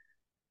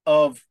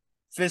of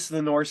Fist of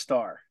the North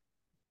Star.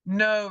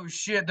 No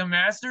shit, the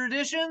master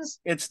editions.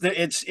 It's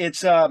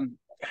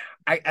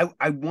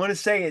I want to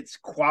say it's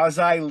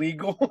quasi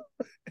legal.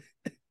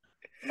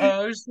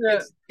 Oh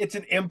shit. It's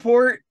an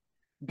import,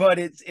 but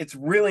it's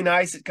really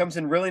nice. It comes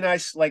in really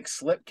nice like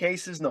slip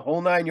cases and the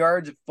whole 9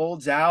 yards. It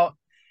folds out,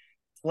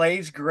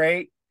 plays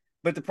great.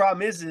 But the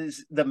problem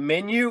is the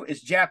menu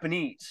is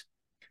Japanese.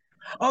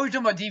 Oh, you're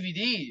talking about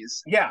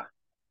DVDs. Yeah.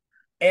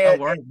 Oh,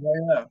 And word.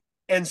 Yeah.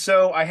 and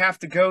so I have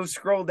to go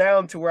scroll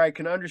down to where I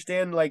can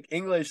understand like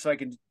English, so I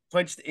can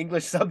punch the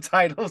English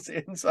subtitles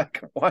in so I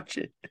can watch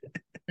it.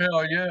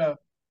 Hell yeah.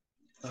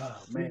 Oh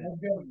Yeah, man,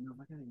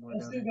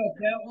 I've still got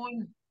that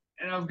one,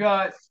 and I've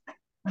got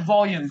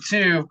volume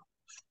 2,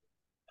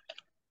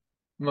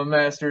 my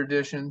master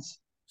editions.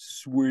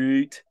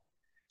 sweet.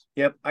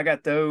 Yep, I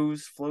got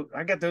those.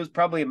 I got those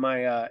probably in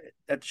my at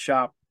the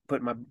shop,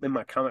 put in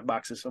my comic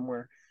boxes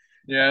somewhere.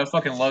 Yeah, I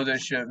fucking love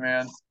that shit,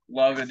 man.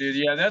 Love it, dude.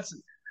 Yeah, that's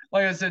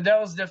like I said, that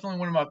was definitely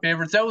one of my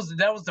favorites. That was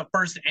the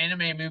first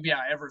anime movie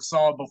I ever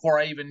saw before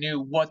I even knew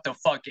what the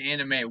fuck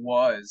anime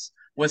was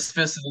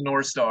Fist of the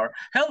North Star.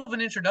 Hell of an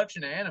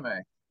introduction to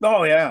anime.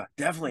 Oh yeah,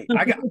 definitely.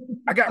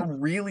 I got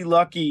really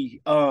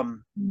lucky.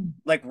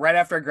 Like right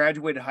after I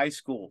graduated high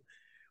school,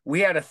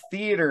 we had a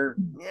theater.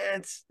 Yeah,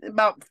 it's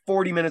about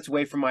 40 minutes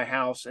away from my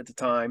house at the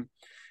time.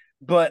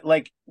 But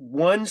like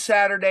one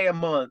Saturday a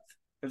month,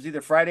 it was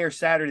either Friday or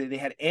Saturday, they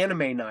had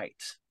anime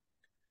nights.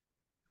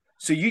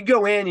 So you'd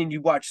go in and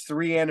you watch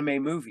 3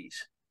 anime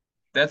movies.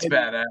 That's And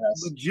badass.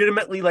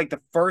 legitimately, like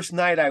the first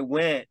night I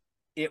went,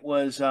 it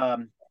was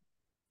I'm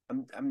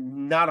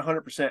not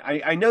 100%.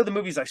 I know the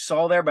movies I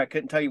saw there, but I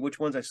couldn't tell you which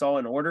ones I saw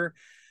in order.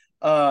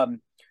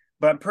 Um,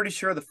 but I'm pretty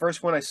sure the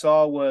first one I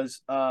saw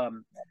was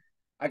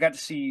I got to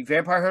see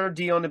Vampire Hunter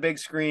D on the big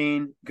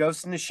screen,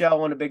 Ghost in the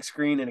Shell on the big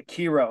screen, and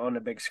Akira on the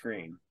big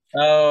screen.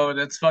 Oh,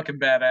 that's fucking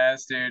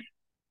badass, dude.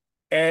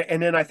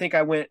 And then I think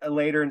I went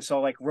later and saw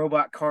like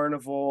Robot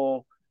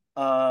Carnival,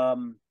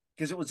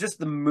 because it was just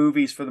the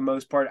movies for the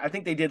most part. I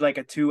think they did like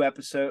a 2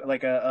 episode,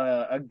 like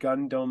a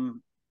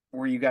Gundam,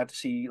 where you got to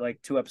see like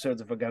 2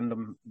 episodes of a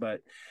Gundam. But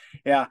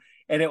yeah,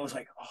 and it was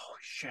like, oh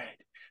shit,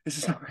 this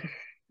is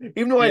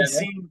even though Yeah, I'd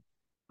seen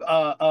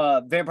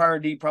Vampire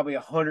D probably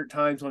 100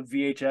 times on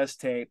VHS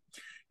tape.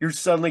 You're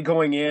suddenly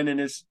going in and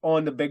it's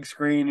on the big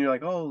screen. And you're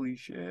like, holy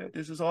shit,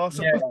 this is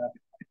awesome. yeah.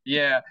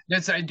 Yeah,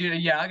 that's I do.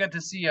 Yeah, I got to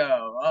see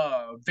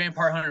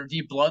Vampire Hunter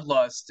D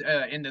Bloodlust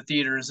in the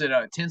theaters at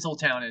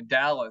Tinseltown in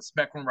Dallas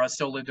back when I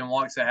still lived in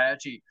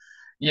Waxahachie.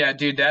 Yeah,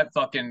 dude, that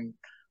fucking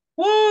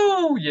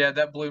woo! Yeah,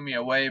 that blew me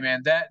away,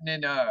 man. That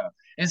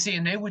and see,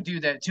 and they would do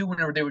that too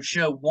whenever they would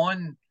show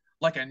one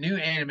like a new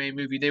anime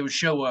movie. They would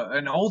show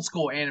an old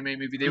school anime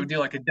movie. They would do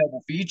like a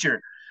double feature.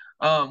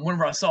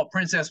 Whenever I saw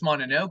Princess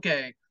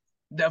Mononoke,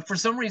 that for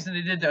some reason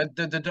they did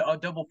a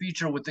double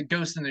feature with the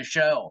Ghost in the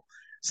Shell.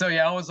 So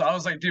yeah, I was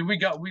like, dude, we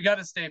got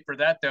to stay for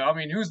that though. I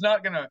mean, who's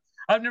not gonna?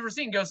 I've never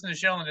seen Ghost in the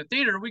Shell in the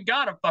theater. We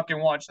gotta fucking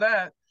watch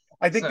that.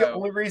 I think the So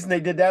only reason they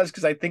did that is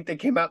because I think they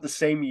came out the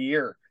same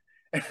year.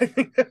 And I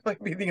think that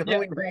might be the yeah,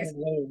 only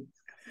reason.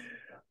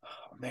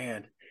 Oh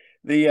man.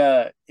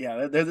 The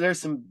yeah,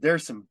 there's some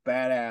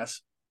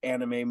badass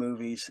anime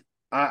movies.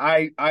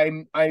 I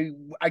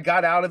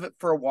got out of it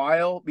for a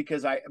while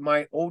because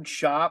my old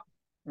shop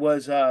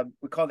was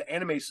we called the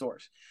Anime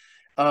Source.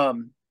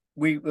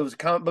 It was a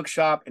comic book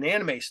shop, an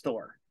anime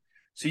store.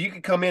 So you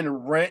could come in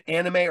and rent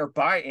anime or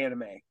buy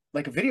anime,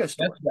 like a video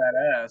store.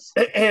 that's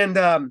badass.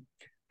 And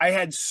I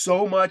had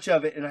so much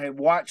of it and I had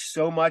watched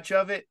so much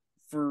of it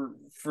for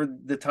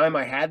the time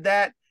I had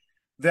that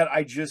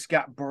I just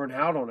got burnt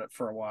out on it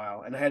for a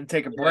while and I had to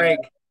take a Yeah. break.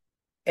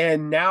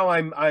 And now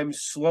I'm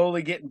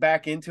slowly getting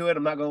back into it.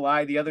 I'm not gonna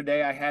lie. The other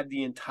day I had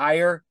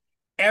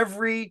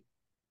every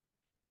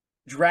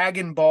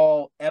Dragon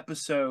Ball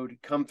episode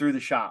come through the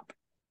shop.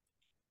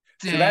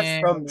 So that's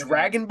from Damn.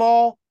 Dragon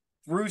Ball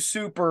through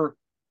Super,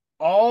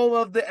 all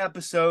of the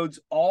episodes,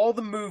 all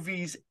the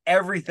movies,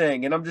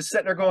 everything. And I'm just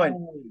sitting there going,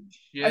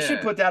 Holy I should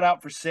shit. put that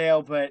out for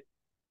sale, but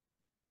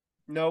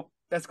nope,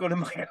 that's going to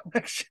my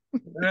collection.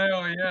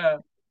 Hell yeah.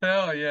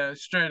 Hell yeah.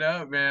 Straight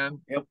up, man.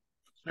 Yep,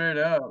 Straight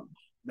up.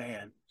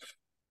 man.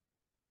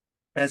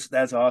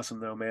 That's awesome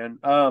though, man.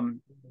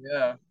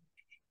 Yeah.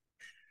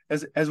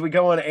 As we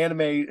go on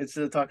anime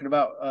instead of talking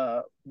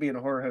about being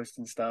a horror host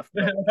and stuff,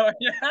 but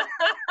yeah.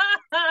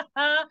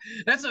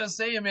 That's what I'm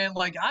saying, man.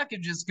 Like I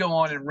could just go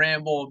on and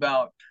ramble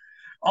about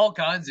all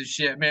kinds of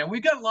shit, man. We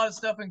got a lot of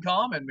stuff in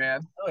common,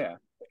 man. oh yeah.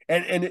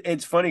 And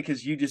it's funny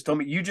because you just told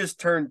me you just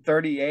turned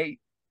 38,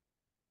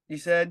 you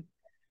said.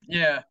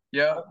 Yeah,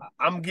 yeah.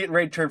 I'm getting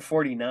ready to turn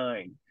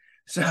 49.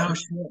 So Oh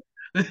shit.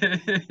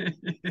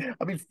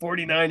 I'll be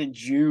 49 in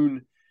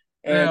June.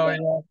 And Hell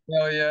yeah.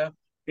 Hell yeah.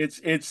 it's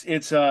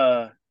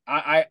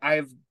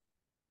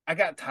I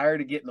got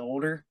tired of getting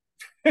older.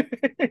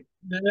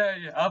 Yeah,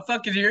 yeah. I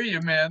fucking hear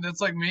you, man.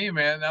 That's like me,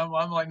 man. I'm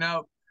like,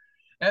 no,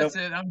 that's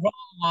Nope. it. I'm drawing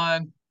the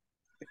line.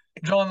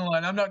 Drawing the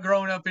line. I'm not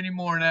growing up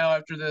anymore now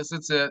after this.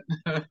 That's it.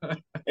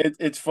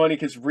 It's funny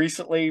because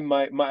recently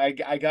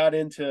I got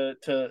into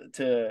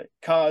to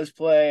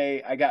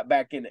cosplay. I got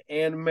back into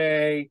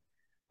anime.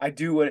 I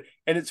do what,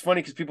 and it's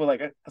funny because people are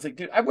like, I was like,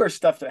 dude, I wear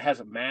stuff that has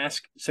a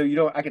mask, so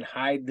I can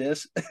hide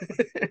this.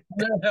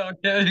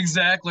 Yeah,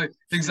 exactly.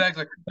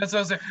 Exactly. That's what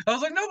I was saying. I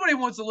was like, nobody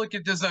wants to look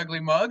at this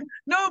ugly mug.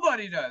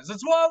 Nobody does.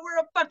 That's why I wear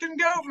a fucking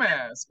goat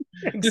mask.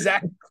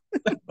 Exactly.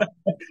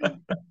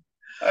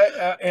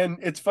 And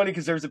it's funny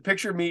because there was a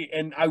picture of me,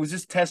 and I was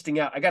just testing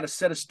out. I got a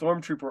set of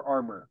stormtrooper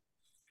armor,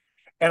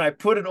 and I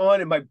put it on,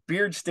 and my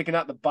beard's sticking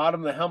out the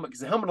bottom of the helmet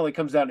because the helmet only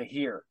comes down to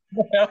here.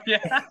 Hell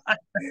yeah.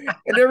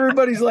 And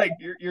everybody's like,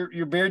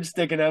 your beard's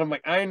sticking out. I'm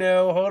like, I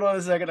know. Hold on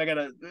a second. I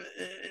gotta.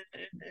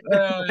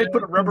 Hell They yeah.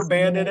 put a rubber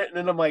band in it, and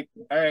then I'm like,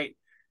 all right,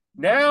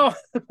 now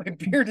my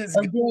beard is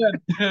I'm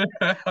good. good.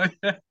 Hell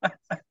yeah.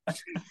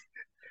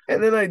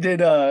 And then I did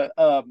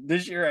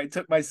this year I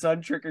took my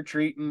son trick or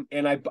treating,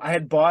 and I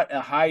had bought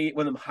one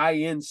of them high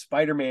end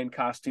Spider-Man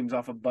costumes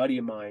off a buddy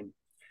of mine.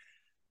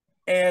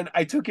 And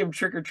I took him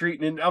trick or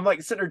treating, and I'm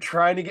like sitting there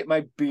trying to get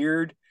my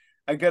beard.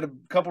 I got a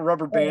couple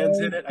rubber bands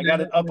Oh, in it. I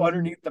got it shit, up man.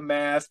 underneath the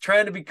mask,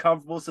 trying to be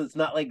comfortable so it's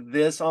not like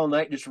this all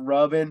night, just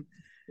rubbing.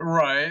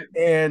 Right.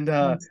 And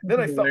That's then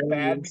I fucking felt bad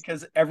hilarious.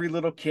 because every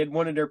little kid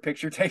wanted their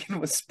picture taken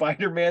with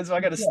Spider-Man, so I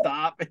got to Yeah.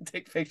 stop and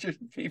take pictures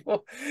of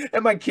people.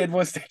 And my kid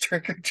wants to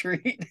trick or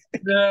treat.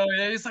 No,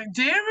 yeah, he's like,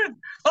 damn it,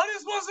 I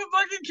just want some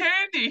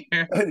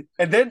fucking candy.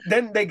 And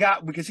then they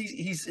got, because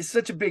he's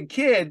such a big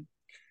kid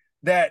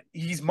that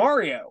he's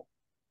Mario.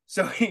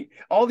 So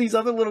all these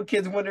other little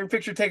kids wanted their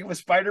picture taken with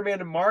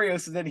Spider-Man and Mario.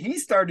 So then he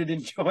started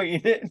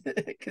enjoying it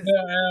because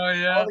Yeah, hell all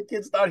yeah. the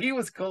kids thought he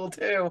was cool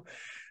too.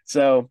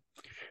 So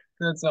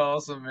That's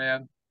awesome,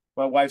 man.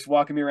 my wife's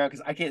walking me around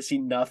because I can't see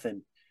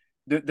nothing.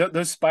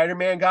 Those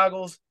Spider-Man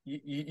goggles,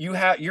 you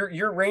have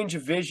your range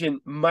of vision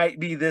might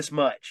be this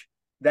much.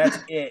 That's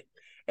it.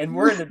 And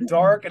we're in the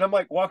dark, and I'm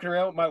like walking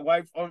around with my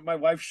wife on my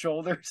wife's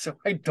shoulder, so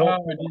I don't.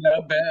 Oh, dude,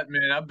 I bet,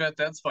 man. I bet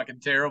that's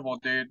fucking terrible,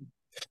 dude.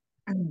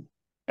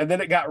 And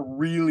then it got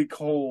really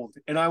cold,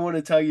 and I want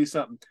to tell you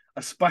something: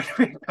 a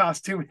Spider-Man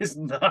costume is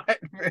not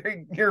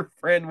very your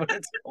friend when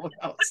it's cold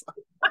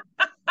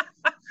outside.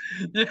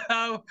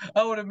 Yeah,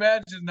 I would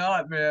imagine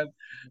not, man.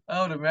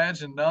 I would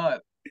imagine not.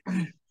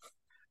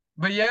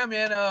 But yeah,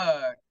 man,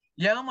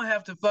 yeah, I'm gonna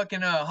have to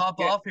fucking hop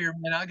Yeah. off here,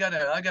 man. I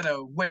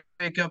gotta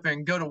wake up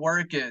and go to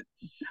work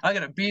I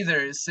gotta be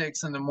there at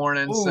 6 in the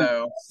morning. Ooh,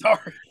 So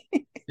sorry.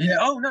 yeah.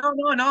 Oh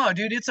no,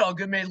 dude, it's all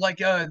good, man. Like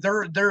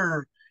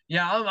they're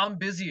yeah, I'm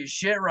busy as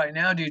shit right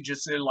now, dude.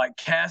 Just like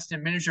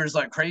casting miniatures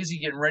like crazy,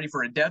 getting ready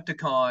for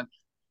Adepticon.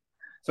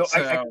 So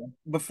I So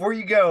before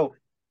you go,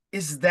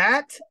 is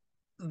that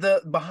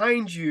the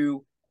behind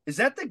you? Is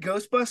that the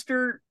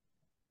Ghostbuster?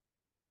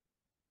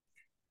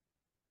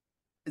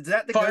 Is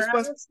that the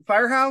Ghostbuster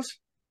firehouse.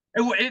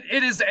 firehouse?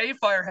 It is a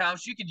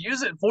firehouse. You could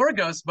use it for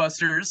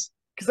Ghostbusters.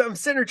 because I'm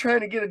sitting there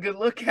trying to get a good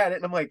look at it,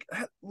 and I'm like,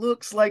 that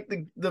looks like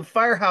the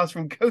firehouse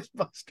from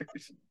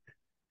Ghostbusters.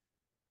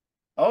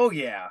 Oh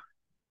yeah,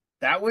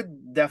 that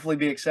would definitely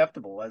be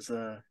acceptable as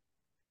a.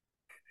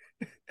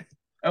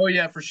 Oh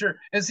yeah, for sure.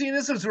 And see,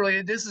 this is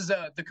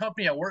the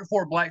company I work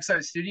for, Black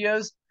Site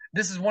Studios.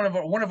 This is one of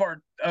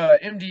our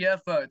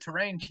MDF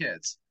terrain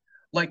kits.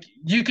 Like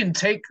you can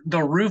take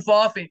the roof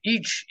off in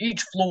each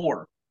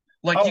floor.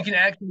 Like you Oh, can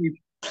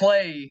actually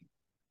play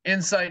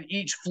inside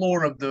each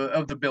floor of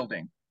the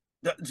building.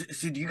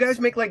 so do you guys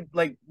make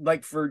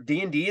like for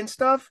D&D and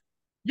stuff?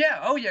 Yeah,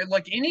 oh yeah,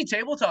 like any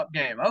tabletop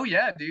game. Oh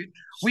yeah, dude.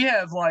 We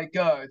have like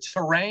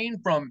terrain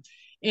from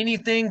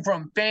anything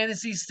from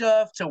fantasy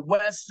stuff to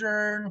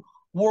Western,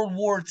 World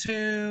War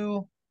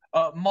II,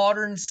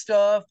 modern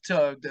stuff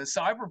to the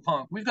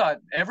cyberpunk. We've got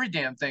every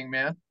damn thing,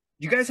 man.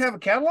 Do you guys have a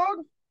catalog?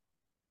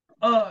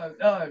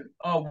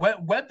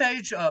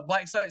 Webpage,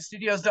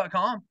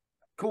 blacksitestudios.com.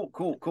 Cool,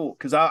 cool, cool.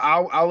 Because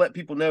I'll let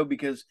people know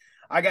because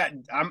I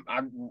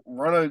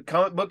run a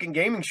comic book and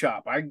gaming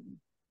shop. I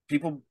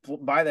people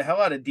buy the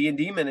hell out of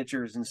D&D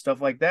miniatures and stuff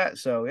like that.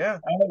 So yeah,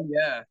 Oh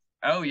yeah.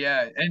 Oh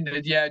yeah. And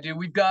yeah, dude,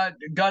 we've got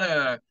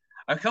a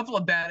couple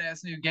of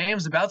badass new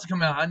games about to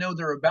come out. I know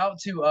they're about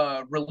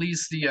to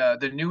release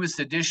the newest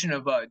edition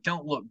of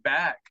Don't Look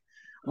Back,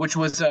 which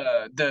was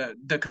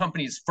the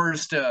company's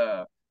first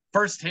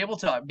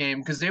tabletop game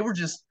because they were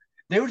just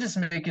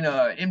making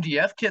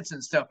MDF kits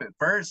and stuff at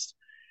first.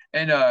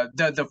 And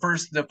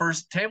the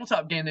first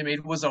tabletop game they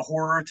made was a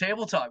horror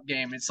tabletop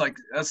game. It's like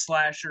a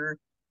slasher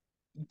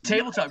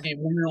tabletop game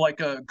where you're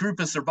like a group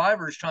of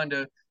survivors trying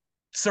to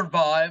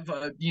survive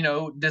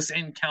this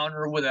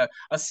encounter with a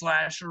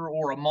slasher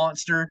or a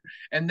monster.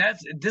 And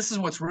this is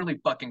what's really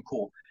fucking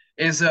cool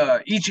is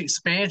each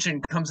expansion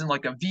comes in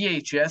like a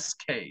VHS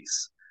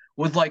case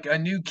with like a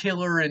new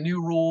killer and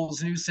new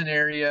rules, new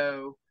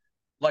scenario,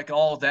 like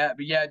all of that.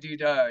 But yeah, dude,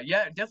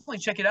 yeah, definitely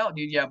check it out,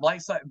 dude. Yeah,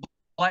 Black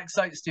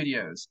Site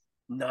Studios.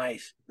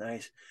 nice,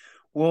 nice.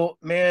 Well,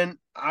 man,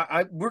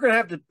 I we're gonna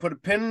have to put a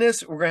pin in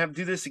this. We're gonna have to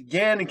do this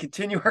again and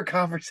continue our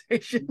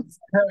conversations.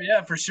 Oh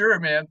yeah, for sure,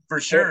 man, for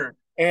sure.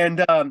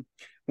 And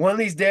one of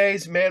these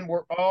days, man,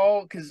 we're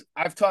all because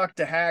I've talked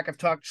to Hack, I've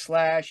talked to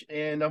Slash,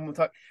 and I'm gonna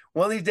talk.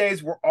 One of these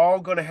days, we're all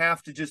gonna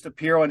have to just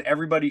appear on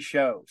everybody's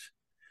shows.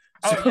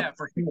 Oh So, yeah,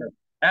 for sure.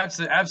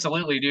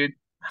 Absolutely, dude.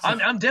 so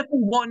I'm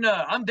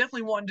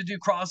definitely wanting to do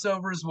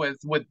crossovers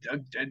with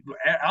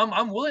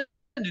I'm willing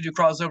to do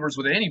crossovers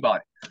with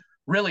anybody,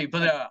 really.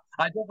 But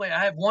I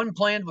have one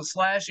planned with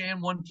Slash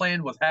and one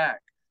planned with Hack.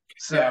 yeah,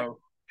 So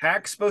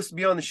Hack's supposed to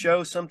be on the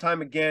show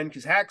sometime again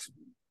because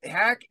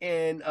Hack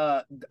and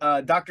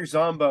Dr.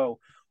 Zombo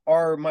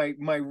are my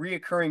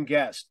reoccurring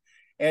guest.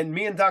 And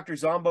me and Dr.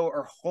 Zombo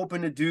are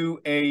hoping to do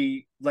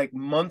a like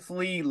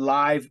monthly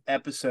live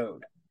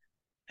episode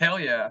hell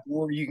yeah,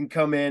 where you can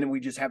come in and we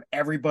just have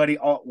everybody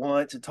all at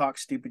once and talk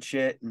stupid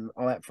shit and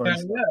all that fun hell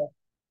stuff.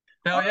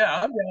 yeah, All hell right. yeah.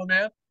 I'm down,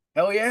 man.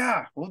 Hell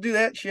yeah, we'll do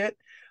that shit.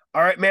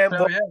 All right, man.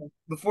 Hell Well, yeah.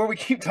 before we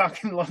keep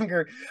talking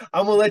longer,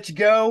 I'm gonna let you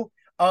go.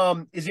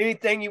 Is there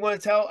anything you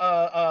want to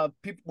tell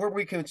people where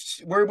we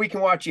can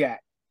watch you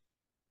at?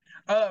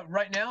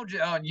 Right now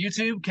on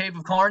YouTube, Cave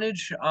of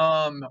Carnage,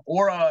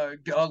 or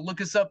look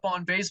us up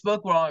on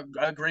Facebook. We're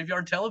on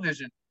Graveyard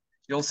Television.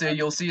 You'll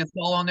see us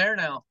all on there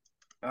now.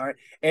 All right,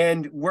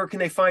 and where can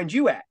they find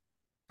you at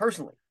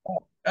personally?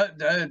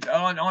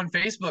 On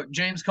Facebook,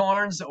 James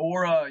Carnes,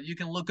 or you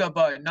can look up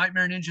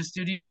Nightmare Ninja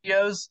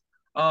Studios.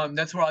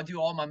 That's where I do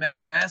all my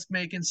mask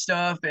making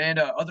stuff and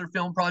other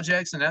film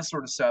projects and that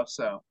sort of stuff.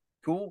 So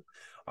Cool.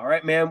 All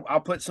right, man.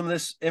 I'll put some of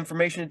this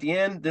information at the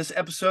end. This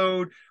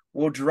episode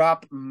will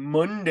drop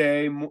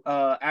Monday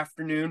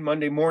afternoon,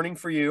 Monday morning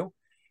for you.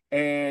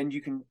 And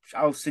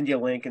I'll send you a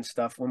link and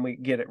stuff when we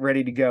get it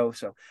ready to go.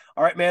 So,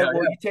 all right, man. yeah,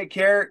 Well, you take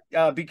care.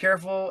 Be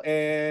careful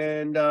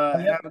and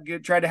yeah,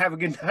 try to have a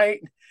good night.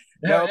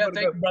 yeah, Now I'm yeah. gonna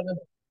Thank go. you, brother.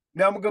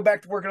 Now I'm gonna go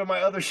back to working on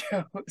my other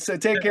show. So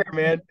take care,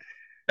 man.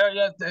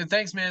 Yeah, yeah.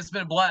 Thanks, man. It's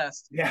been a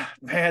blast. Yeah,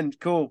 man.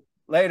 Cool.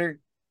 Later.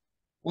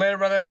 Later,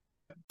 brother.